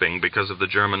 gasping because of the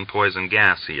German poison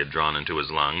gas he had drawn into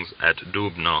his lungs at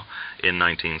Dubno in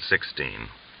 1916.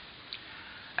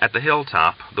 At the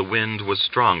hilltop, the wind was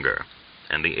stronger,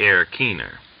 and the air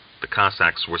keener. The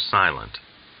Cossacks were silent.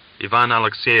 Ivan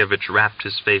Alexeyevich wrapped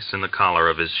his face in the collar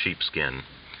of his sheepskin.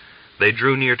 They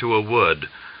drew near to a wood,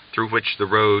 through which the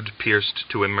road pierced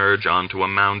to emerge onto a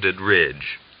mounded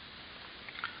ridge.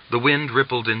 The wind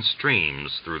rippled in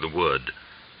streams through the wood.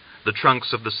 The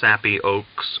trunks of the sappy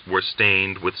oaks were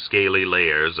stained with scaly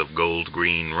layers of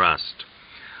gold-green rust.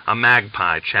 A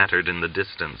magpie chattered in the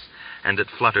distance, and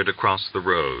it fluttered across the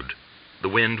road. The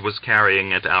wind was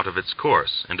carrying it out of its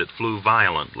course, and it flew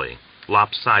violently,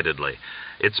 lopsidedly,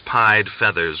 its pied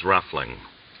feathers ruffling.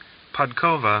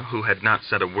 Podkova, who had not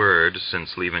said a word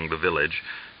since leaving the village,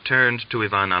 turned to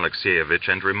Ivan Alexeyevich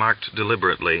and remarked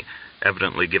deliberately,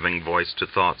 evidently giving voice to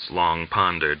thoughts long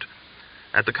pondered,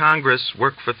 "At the Congress,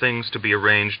 work for things to be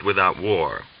arranged without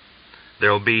war.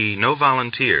 There'll be no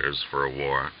volunteers for a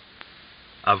war."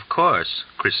 "Of course,"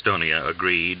 Kristonia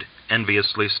agreed,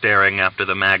 enviously staring after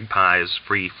the magpie's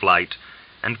free flight,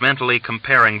 and mentally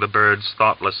comparing the bird's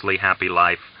thoughtlessly happy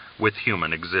life with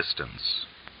human existence.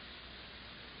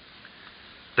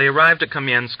 They arrived at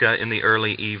Kamyenska in the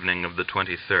early evening of the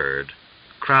 23rd.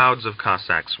 Crowds of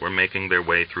Cossacks were making their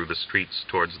way through the streets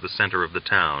towards the center of the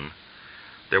town.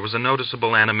 There was a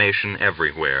noticeable animation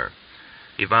everywhere.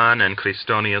 Ivan and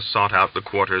Kristonia sought out the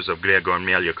quarters of Gregor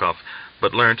Melyakov,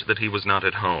 but learnt that he was not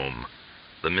at home.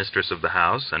 The mistress of the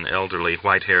house, an elderly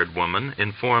white-haired woman,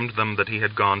 informed them that he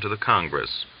had gone to the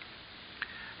Congress.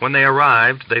 When they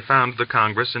arrived, they found the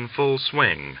Congress in full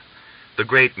swing. The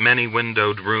great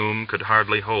many-windowed room could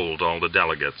hardly hold all the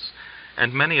delegates,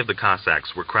 and many of the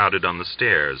Cossacks were crowded on the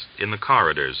stairs, in the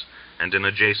corridors, and in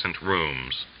adjacent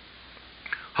rooms.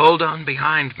 "Hold on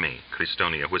behind me,"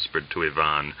 Kristonia whispered to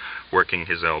Ivan, working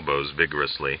his elbows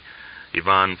vigorously.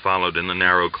 Ivan followed in the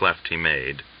narrow cleft he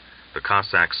made. The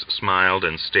Cossacks smiled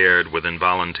and stared with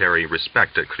involuntary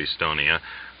respect at Kristonia,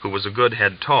 who was a good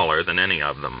head taller than any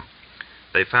of them.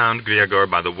 They found Gregor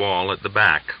by the wall at the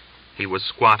back. He was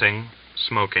squatting,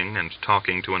 smoking, and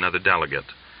talking to another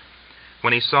delegate.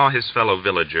 When he saw his fellow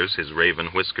villagers, his raven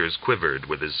whiskers quivered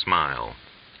with his smile.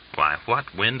 "Why,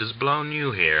 what wind has blown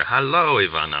you here? Hello,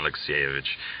 Ivan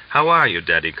Alexeyevich. How are you,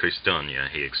 Daddy Kristonia?"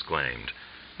 he exclaimed.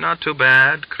 "Not too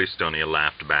bad," Kristonia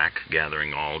laughed back,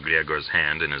 gathering all Gregor's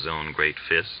hand in his own great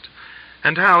fist.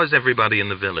 "And how is everybody in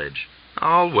the village?"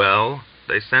 "All well.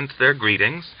 They sent their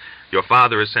greetings. Your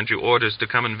father has sent you orders to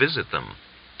come and visit them.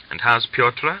 And how's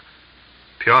Pyotr?"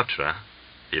 "Pyotr?"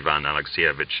 Ivan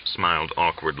Alexeyevich smiled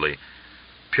awkwardly.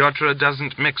 "Pyotr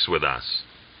doesn't mix with us."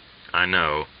 "I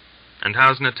know. And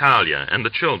how's Natalia and the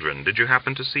children? Did you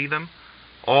happen to see them?"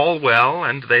 "All well,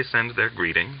 and they send their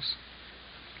greetings."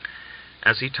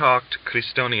 As he talked,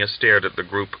 Kristonia stared at the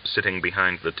group sitting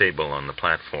behind the table on the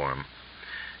platform.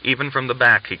 Even from the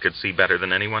back he could see better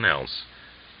than anyone else.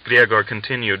 Gregor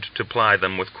continued to ply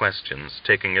them with questions,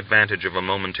 taking advantage of a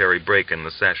momentary break in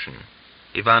the session.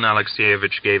 Ivan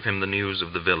Alexeyevich gave him the news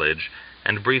of the village,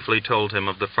 and briefly told him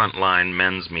of the front-line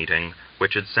men's meeting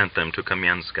which had sent them to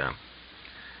Kamyenska.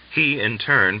 He, in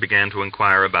turn, began to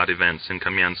inquire about events in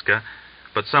Kamyenska,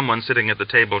 but someone sitting at the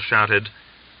table shouted,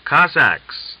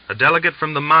 "Cossacks! A delegate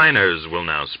from the miners will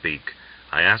now speak.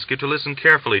 I ask you to listen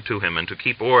carefully to him and to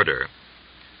keep order."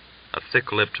 A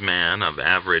thick-lipped man of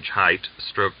average height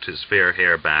stroked his fair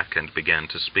hair back and began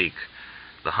to speak.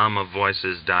 The hum of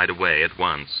voices died away at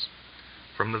once.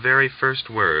 From the very first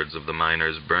words of the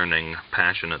miner's burning,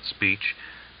 passionate speech,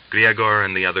 Griegor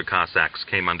and the other Cossacks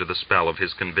came under the spell of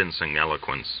his convincing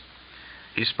eloquence.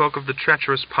 He spoke of the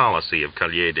treacherous policy of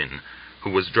Kalyedin,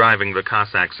 who was driving the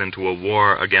Cossacks into a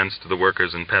war against the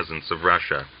workers and peasants of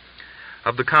Russia,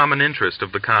 of the common interest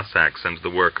of the Cossacks and the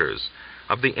workers,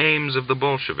 of the aims of the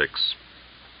Bolsheviks,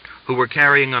 who were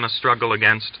carrying on a struggle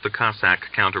against the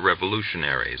Cossack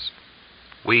counter-revolutionaries.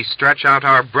 We stretch out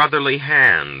our brotherly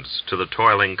hands to the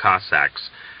toiling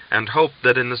Cossacks and hope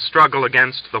that in the struggle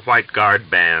against the White Guard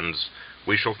bands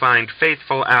we shall find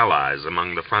faithful allies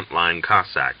among the front-line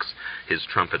Cossacks, his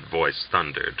trumpet voice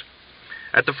thundered.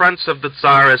 At the fronts of the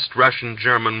Tsarist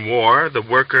Russian-German war, the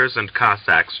workers and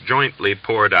Cossacks jointly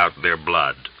poured out their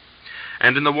blood.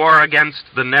 And in the war against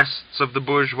the nests of the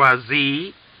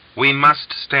bourgeoisie, we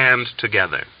must stand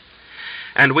together.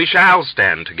 And we shall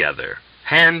stand together.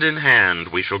 Hand in hand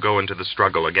we shall go into the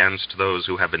struggle against those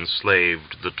who have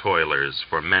enslaved the toilers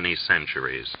for many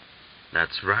centuries.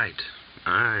 That's right.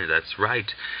 Aye, that's right,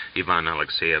 Ivan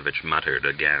Alexeyevich muttered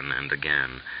again and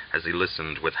again, as he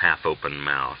listened with half-open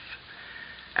mouth.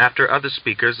 After other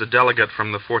speakers, a delegate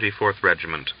from the 44th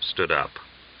Regiment stood up.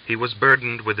 He was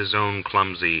burdened with his own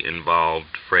clumsy,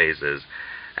 involved phrases,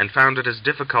 and found it as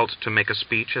difficult to make a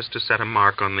speech as to set a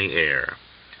mark on the air.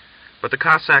 But the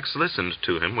Cossacks listened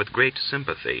to him with great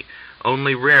sympathy,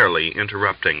 only rarely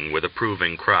interrupting with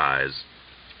approving cries.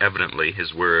 Evidently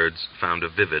his words found a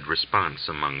vivid response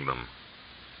among them.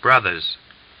 Brothers,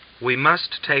 we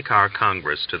must take our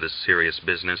Congress to this serious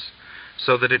business,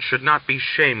 so that it should not be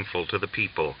shameful to the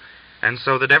people, and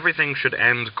so that everything should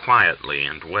end quietly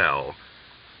and well.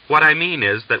 What I mean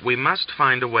is that we must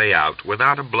find a way out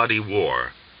without a bloody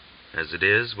war. As it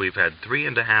is, we've had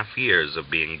 3.5 years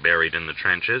of being buried in the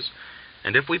trenches,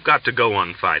 and if we've got to go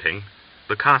on fighting,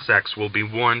 the Cossacks will be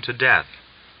worn to death.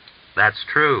 That's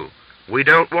true. We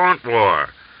don't want war.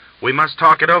 We must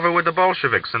talk it over with the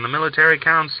Bolsheviks and the military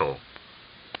council.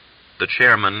 The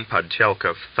chairman,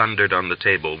 Podchelkov, thundered on the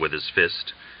table with his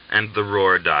fist, and the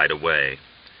roar died away.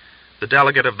 The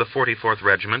delegate of the 44th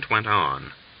Regiment went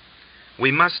on.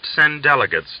 We must send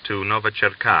delegates to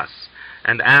Novocherkass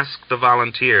and ask the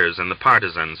volunteers and the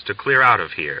partisans to clear out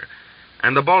of here.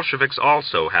 And the Bolsheviks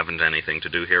also haven't anything to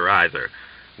do here either.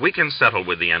 We can settle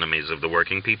with the enemies of the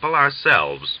working people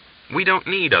ourselves. We don't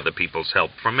need other people's help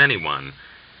from anyone.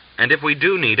 And if we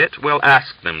do need it, we'll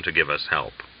ask them to give us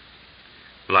help.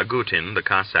 Lagutin, the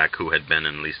Cossack who had been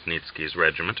in Lisnitsky's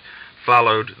regiment,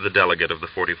 followed the delegate of the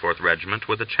 44th Regiment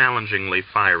with a challengingly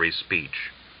fiery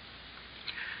speech.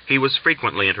 He was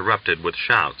frequently interrupted with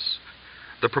shouts.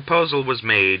 The proposal was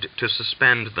made to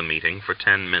suspend the meeting for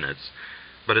 10 minutes,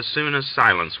 but as soon as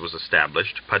silence was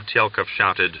established, Podchelkov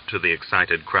shouted to the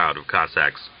excited crowd of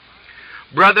Cossacks,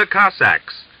 "Brother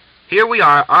Cossacks, here we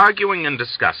are arguing and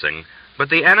discussing, but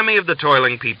the enemy of the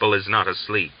toiling people is not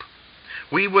asleep.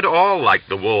 We would all like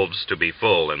the wolves to be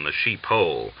full and the sheep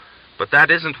whole, but that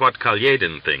isn't what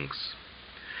Kalyedin thinks.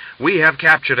 We have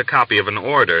captured a copy of an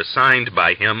order signed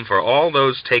by him for all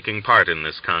those taking part in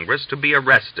this Congress to be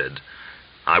arrested.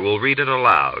 I will read it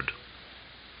aloud."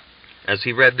 As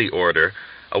he read the order,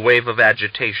 a wave of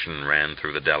agitation ran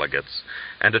through the delegates,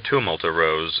 and a tumult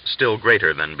arose still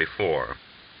greater than before.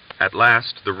 At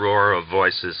last the roar of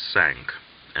voices sank,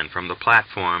 and from the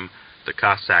platform the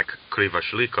Cossack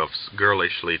Krivoshlikoff's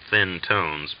girlishly thin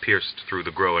tones pierced through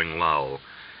the growing lull.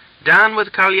 "Down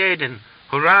with Kalyedin!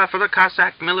 Hurrah for the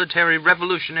Cossack Military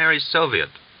Revolutionary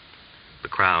Soviet!" The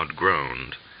crowd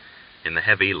groaned. In the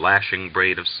heavy, lashing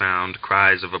braid of sound,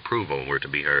 cries of approval were to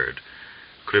be heard.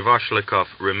 Krivoshlikov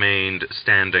remained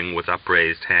standing with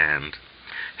upraised hand.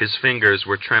 His fingers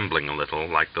were trembling a little,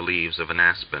 like the leaves of an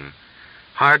aspen.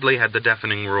 Hardly had the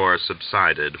deafening roar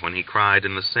subsided when he cried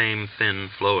in the same thin,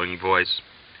 flowing voice,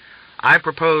 "I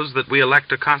propose that we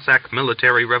elect a Cossack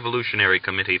Military Revolutionary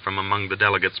Committee from among the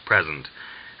delegates present,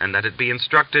 and that it be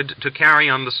instructed to carry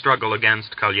on the struggle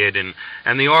against Kalyedin,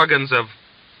 and the organs of—"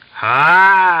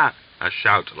 "Ha!" A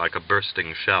shout like a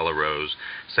bursting shell arose,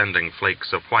 sending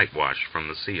flakes of whitewash from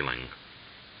the ceiling.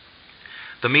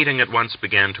 The meeting at once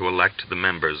began to elect the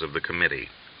members of the committee.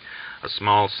 A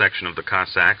small section of the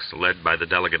Cossacks, led by the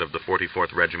delegate of the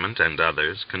 44th Regiment and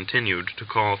others, continued to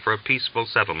call for a peaceful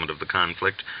settlement of the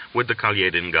conflict with the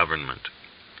Kalyedin government.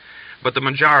 But the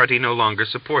majority no longer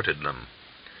supported them.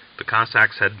 The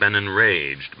Cossacks had been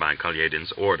enraged by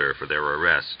Kalyedin's order for their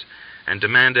arrest, and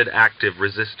demanded active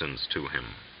resistance to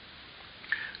him.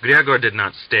 Griegor did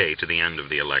not stay to the end of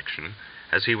the election,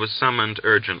 as he was summoned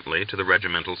urgently to the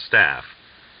regimental staff.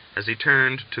 As he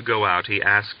turned to go out, he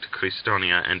asked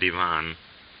Kristonia and Ivan,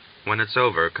 "When it's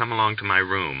over, come along to my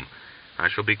room. I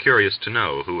shall be curious to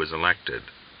know who is elected."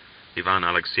 Ivan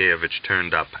Alexeyevich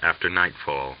turned up after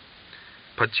nightfall.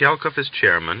 "Potyelkov is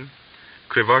chairman,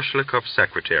 Krivoshlikov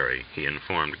secretary," he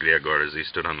informed Gregor as he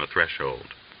stood on the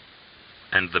threshold.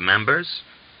 "And the members?"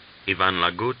 "Ivan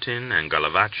Lagutin and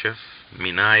Galavachev,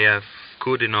 Minayev,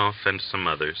 Kudinov, and some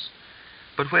others."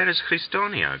 "But where is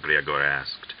Christonia?" Gregor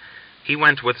asked. "He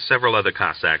went with several other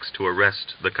Cossacks to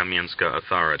arrest the Kamienska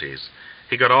authorities.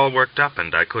 He got all worked up,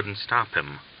 and I couldn't stop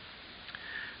him."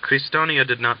 Christonia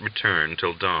did not return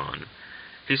till dawn.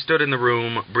 He stood in the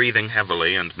room, breathing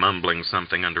heavily and mumbling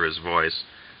something under his voice.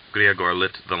 Gregor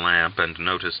lit the lamp and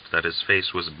noticed that his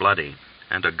face was bloody,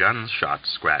 and a gunshot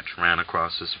scratch ran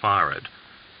across his forehead.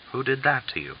 "Who did that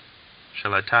to you?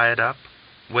 Shall I tie it up?"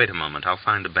 "Wait a moment, I'll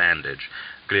find a bandage."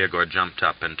 Gregor jumped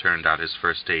up and turned out his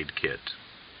first aid kit.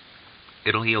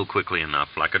 "It'll heal quickly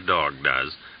enough, like a dog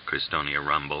does," Christonia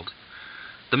rumbled.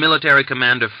 "The military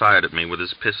commander fired at me with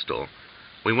his pistol.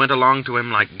 We went along to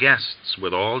him like guests,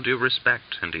 with all due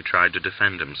respect, and he tried to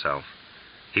defend himself.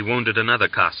 He wounded another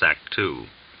Cossack, too.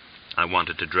 I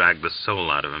wanted to drag the soul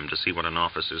out of him to see what an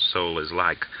officer's soul is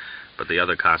like, but the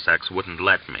other Cossacks wouldn't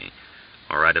let me,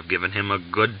 or I'd have given him a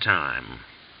good time."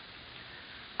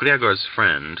 Gregor's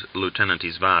friend, Lieutenant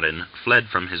Izvarin, fled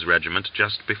from his regiment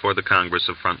just before the Congress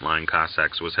of Frontline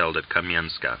Cossacks was held at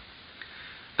Kamienska.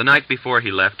 The night before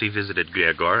he left, he visited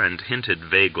Gregor and hinted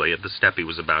vaguely at the step he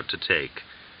was about to take.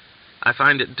 "I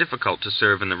find it difficult to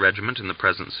serve in the regiment in the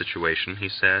present situation," he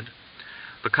said.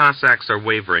 "The Cossacks are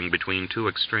wavering between two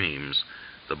extremes,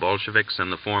 the Bolsheviks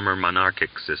and the former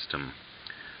monarchic system.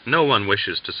 No one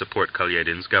wishes to support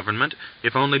Kalyedin's government,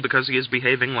 if only because he is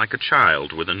behaving like a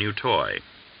child with a new toy.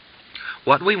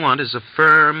 What we want is a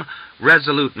firm,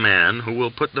 resolute man who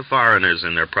will put the foreigners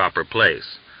in their proper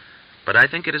place. But I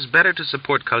think it is better to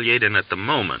support Kalyedin at the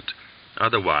moment.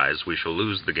 Otherwise, we shall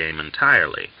lose the game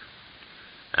entirely."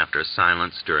 After a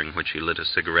silence during which he lit a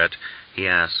cigarette, he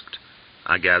asked,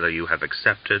 "I gather you have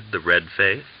accepted the Red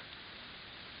Faith?"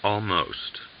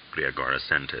 "Almost," Gregor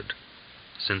assented.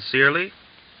 "Sincerely?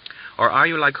 Or are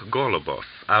you like Golubov,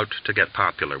 out to get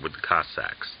popular with the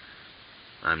Cossacks?"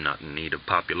 "I'm not in need of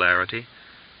popularity.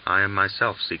 I am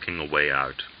myself seeking a way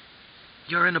out."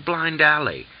 "You're in a blind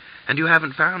alley, and you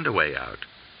haven't found a way out."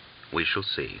 "We shall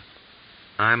see."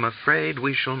 "I'm afraid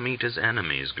we shall meet as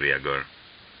enemies, Gregor."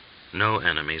 "No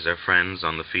enemies are friends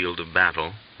on the field of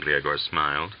battle," Gregor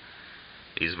smiled.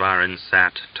 Izvarin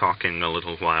sat talking a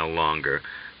little while longer,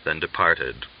 then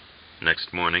departed.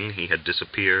 Next morning he had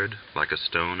disappeared like a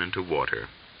stone into water.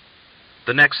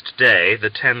 The next day, the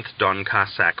 10th Don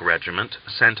Cossack Regiment,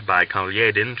 sent by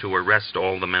Kalyedin to arrest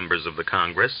all the members of the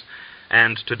Congress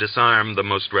and to disarm the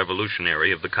most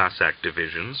revolutionary of the Cossack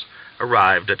divisions,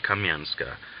 arrived at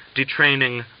Kamienska,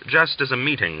 detraining just as a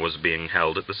meeting was being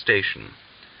held at the station.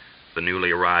 The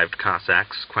newly arrived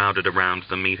Cossacks crowded around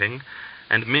the meeting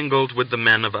and mingled with the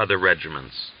men of other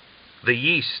regiments. The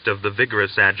yeast of the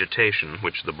vigorous agitation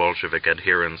which the Bolshevik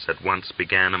adherents at once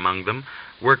began among them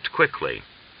worked quickly,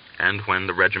 and when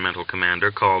the regimental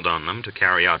commander called on them to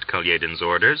carry out Kalyedin's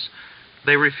orders,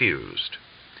 they refused.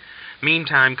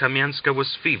 Meantime, Kamienska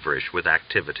was feverish with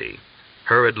activity.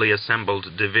 Hurriedly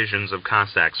assembled divisions of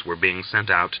Cossacks were being sent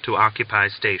out to occupy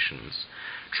stations.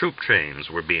 Troop trains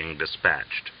were being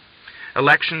dispatched.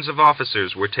 Elections of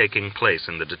officers were taking place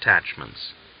in the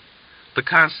detachments. The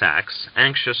Cossacks,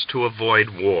 anxious to avoid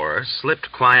war,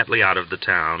 slipped quietly out of the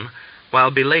town,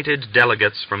 while belated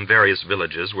delegates from various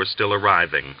villages were still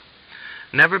arriving.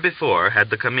 Never before had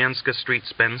the Kamienska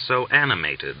streets been so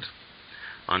animated.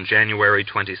 On January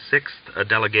 26th, a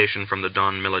delegation from the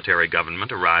Don military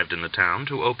government arrived in the town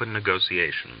to open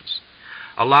negotiations.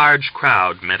 A large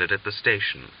crowd met it at the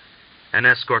station. An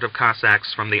escort of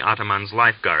Cossacks from the Ataman's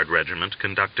Life Guard Regiment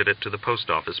conducted it to the post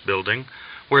office building,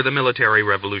 where the Military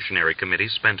Revolutionary Committee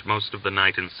spent most of the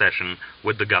night in session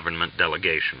with the government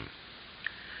delegation.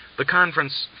 The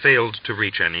conference failed to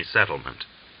reach any settlement.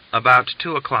 About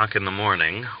 2 o'clock in the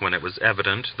morning, when it was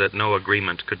evident that no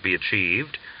agreement could be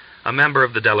achieved, a member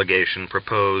of the delegation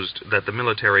proposed that the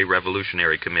Military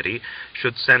Revolutionary Committee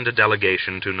should send a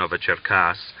delegation to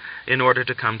Novocherkass in order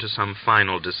to come to some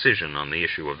final decision on the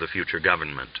issue of the future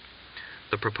government.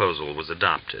 The proposal was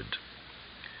adopted.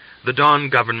 The Don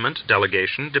government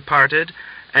delegation departed,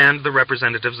 and the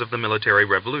representatives of the Military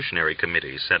Revolutionary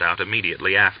Committee set out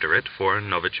immediately after it for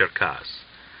Novocherkass.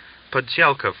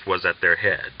 Potyelkov was at their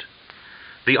head.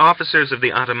 The officers of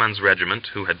the Ataman's regiment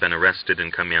who had been arrested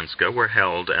in Kamienska were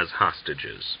held as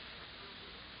hostages.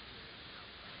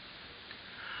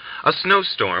 A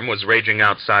snowstorm was raging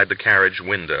outside the carriage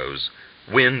windows.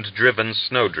 Wind-driven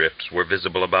snowdrifts were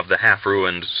visible above the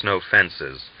half-ruined snow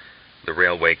fences. The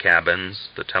railway cabins,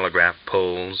 the telegraph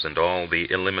poles, and all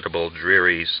the illimitable,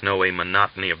 dreary, snowy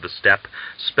monotony of the steppe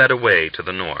sped away to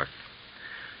the north.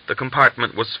 The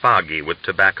compartment was foggy with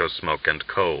tobacco smoke and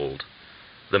cold.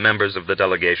 The members of the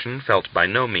delegation felt by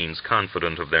no means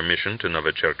confident of their mission to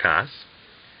Novicherkass.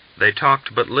 They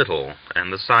talked but little,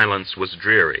 and the silence was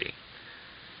dreary.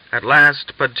 At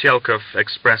last, Podtyelkov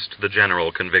expressed the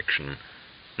general conviction.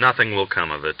 "Nothing will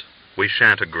come of it. We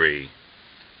shan't agree."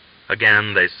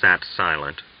 Again they sat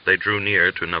silent. They drew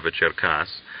near to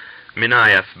Novicherkass.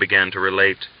 Minaev began to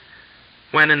relate.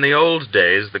 When in the old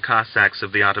days the Cossacks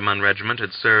of the Ottoman regiment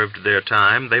had served their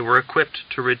time, they were equipped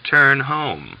to return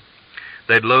home.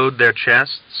 They'd load their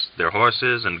chests, their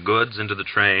horses, and goods into the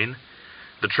train.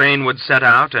 The train would set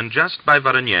out, and just by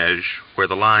Voronezh, where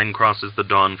the line crosses the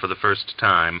Don for the first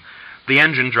time, the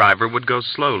engine driver would go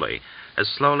slowly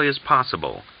as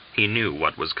possible. He knew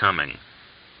what was coming.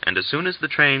 And as soon as the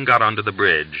train got onto the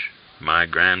bridge, my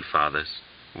grandfathers,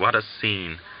 what a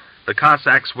scene! The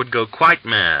Cossacks would go quite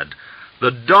mad. The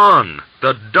Don,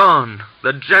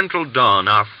 the gentle Don,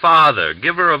 our father,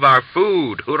 giver of our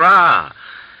food, hurrah!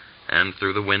 And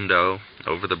through the window,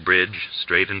 over the bridge,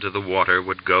 straight into the water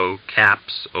would go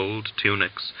caps, old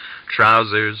tunics,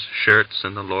 trousers, shirts,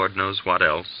 and the Lord knows what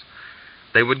else.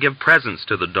 They would give presents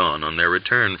to the Don on their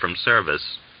return from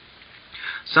service.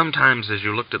 Sometimes as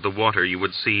you looked at the water, you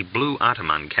would see blue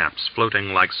Ottoman caps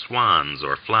floating like swans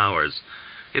or flowers.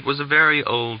 It was a very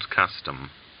old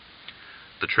custom.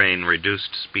 The train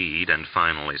reduced speed and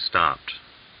finally stopped.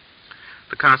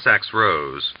 The Cossacks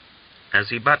rose. As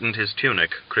he buttoned his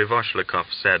tunic, Sholokhov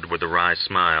said with a wry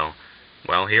smile,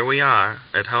 "Well, here we are,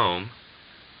 at home."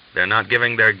 "They're not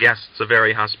giving their guests a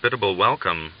very hospitable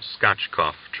welcome,"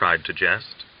 Skachkov tried to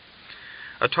jest.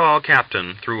 A tall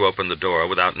captain threw open the door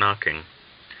without knocking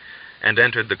and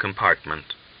entered the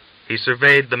compartment. He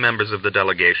surveyed the members of the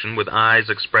delegation with eyes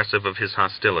expressive of his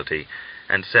hostility,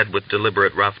 and said with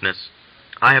deliberate roughness,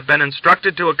 "I have been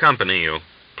instructed to accompany you.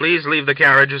 Please leave the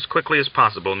carriage as quickly as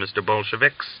possible, Mr.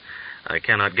 Bolsheviks. I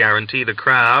cannot guarantee the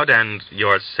crowd and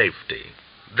your safety."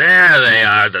 "There they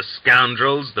are, the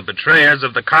scoundrels, the betrayers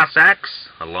of the Cossacks,"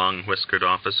 a long-whiskered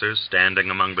officer standing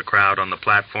among the crowd on the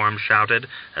platform shouted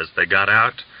as they got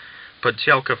out.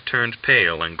 Podtyelkov turned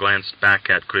pale and glanced back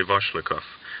at Sholokhov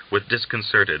with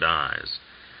disconcerted eyes.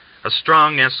 A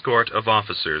strong escort of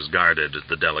officers guarded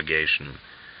the delegation.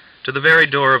 To the very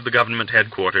door of the government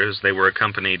headquarters, they were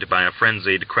accompanied by a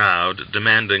frenzied crowd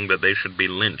demanding that they should be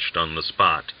lynched on the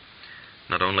spot.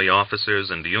 Not only officers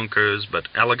and Junkers, but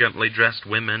elegantly dressed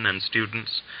women and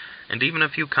students, and even a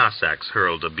few Cossacks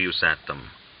hurled abuse at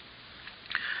them.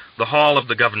 The hall of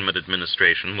the government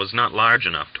administration was not large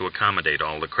enough to accommodate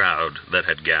all the crowd that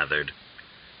had gathered.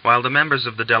 While the members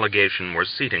of the delegation were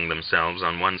seating themselves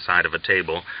on one side of a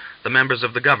table, the members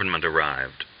of the government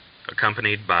arrived.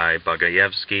 Accompanied by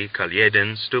Bagaevsky,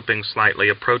 Kalyedin, stooping slightly,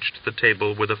 approached the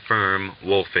table with a firm,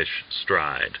 wolfish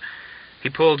stride. He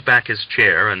pulled back his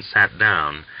chair and sat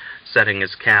down, setting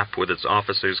his cap with its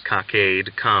officer's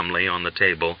cockade calmly on the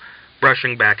table,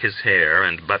 brushing back his hair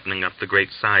and buttoning up the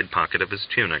great side pocket of his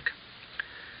tunic.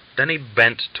 Then he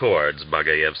bent towards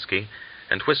Bagaevsky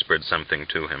and whispered something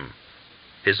to him.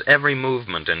 His every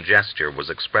movement and gesture was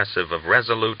expressive of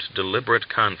resolute, deliberate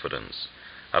confidence,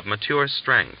 of mature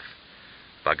strength.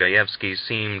 Bagaevsky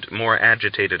seemed more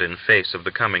agitated in face of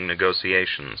the coming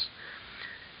negotiations.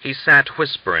 He sat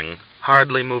whispering,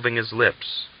 hardly moving his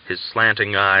lips, his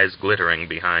slanting eyes glittering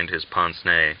behind his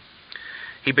pince-nez.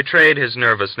 He betrayed his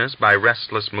nervousness by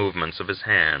restless movements of his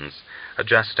hands,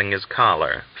 adjusting his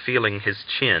collar, feeling his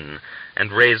chin,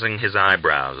 and raising his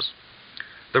eyebrows.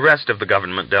 The rest of the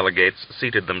government delegates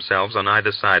seated themselves on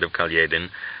either side of Kalyedin,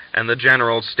 and the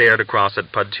general stared across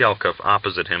at Podtyelkov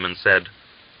opposite him and said,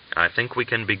 "I think we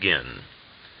can begin."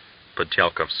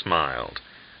 Podtyelkov smiled,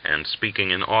 and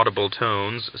speaking in audible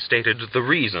tones, stated the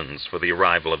reasons for the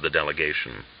arrival of the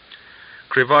delegation.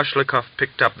 Sholokhov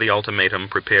picked up the ultimatum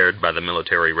prepared by the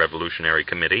Military Revolutionary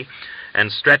Committee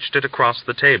and stretched it across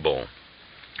the table.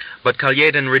 But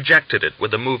Kalyedin rejected it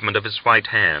with a movement of his white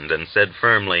hand and said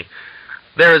firmly,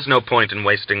 "There is no point in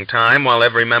wasting time while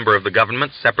every member of the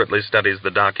government separately studies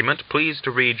the document. Please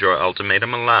to read your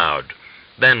ultimatum aloud.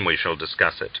 Then we shall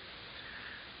discuss it."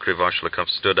 Sholokhov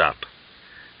stood up.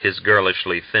 His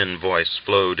girlishly thin voice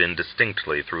flowed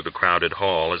indistinctly through the crowded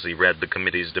hall as he read the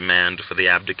committee's demand for the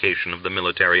abdication of the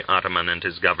military Ottoman and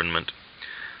his government.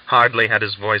 Hardly had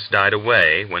his voice died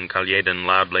away when Kalyedin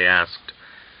loudly asked,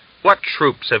 "What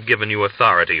troops have given you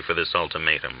authority for this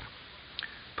ultimatum?"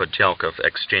 Podtyelkov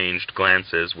exchanged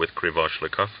glances with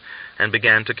Sholokhov and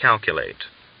began to calculate.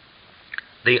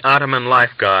 "The Ottoman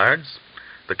Life Guards,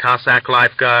 the Cossack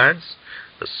Life Guards,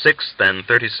 the 6th and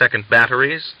 32nd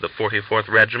Batteries, the 44th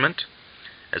Regiment.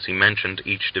 As he mentioned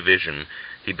each division,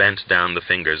 he bent down the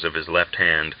fingers of his left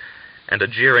hand, and a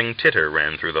jeering titter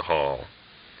ran through the hall.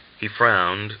 He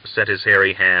frowned, set his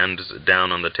hairy hands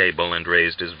down on the table, and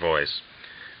raised his voice.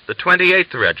 The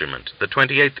 28th Regiment, the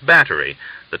 28th Battery,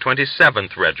 the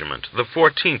 27th Regiment, the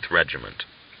 14th Regiment.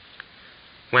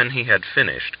 When he had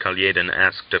finished, Kalyedin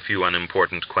asked a few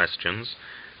unimportant questions.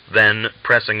 Then,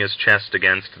 pressing his chest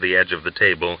against the edge of the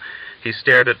table, he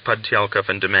stared at Podtyelkov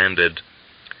and demanded,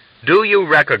 "Do you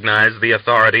recognize the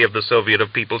authority of the Soviet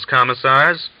of People's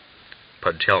Commissars?"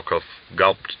 Podtyelkov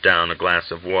gulped down a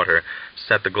glass of water,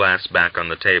 set the glass back on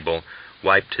the table,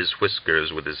 wiped his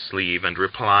whiskers with his sleeve, and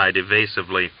replied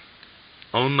evasively,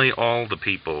 "Only all the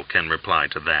people can reply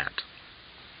to that."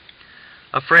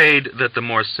 Afraid that the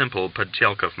more simple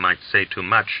Podtyelkov might say too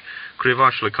much,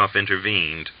 Krivoshlikov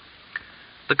intervened.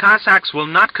 "The Cossacks will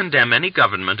not condemn any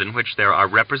government in which there are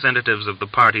representatives of the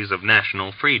parties of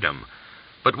national freedom.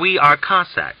 But we are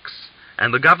Cossacks,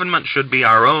 and the government should be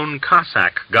our own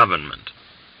Cossack government.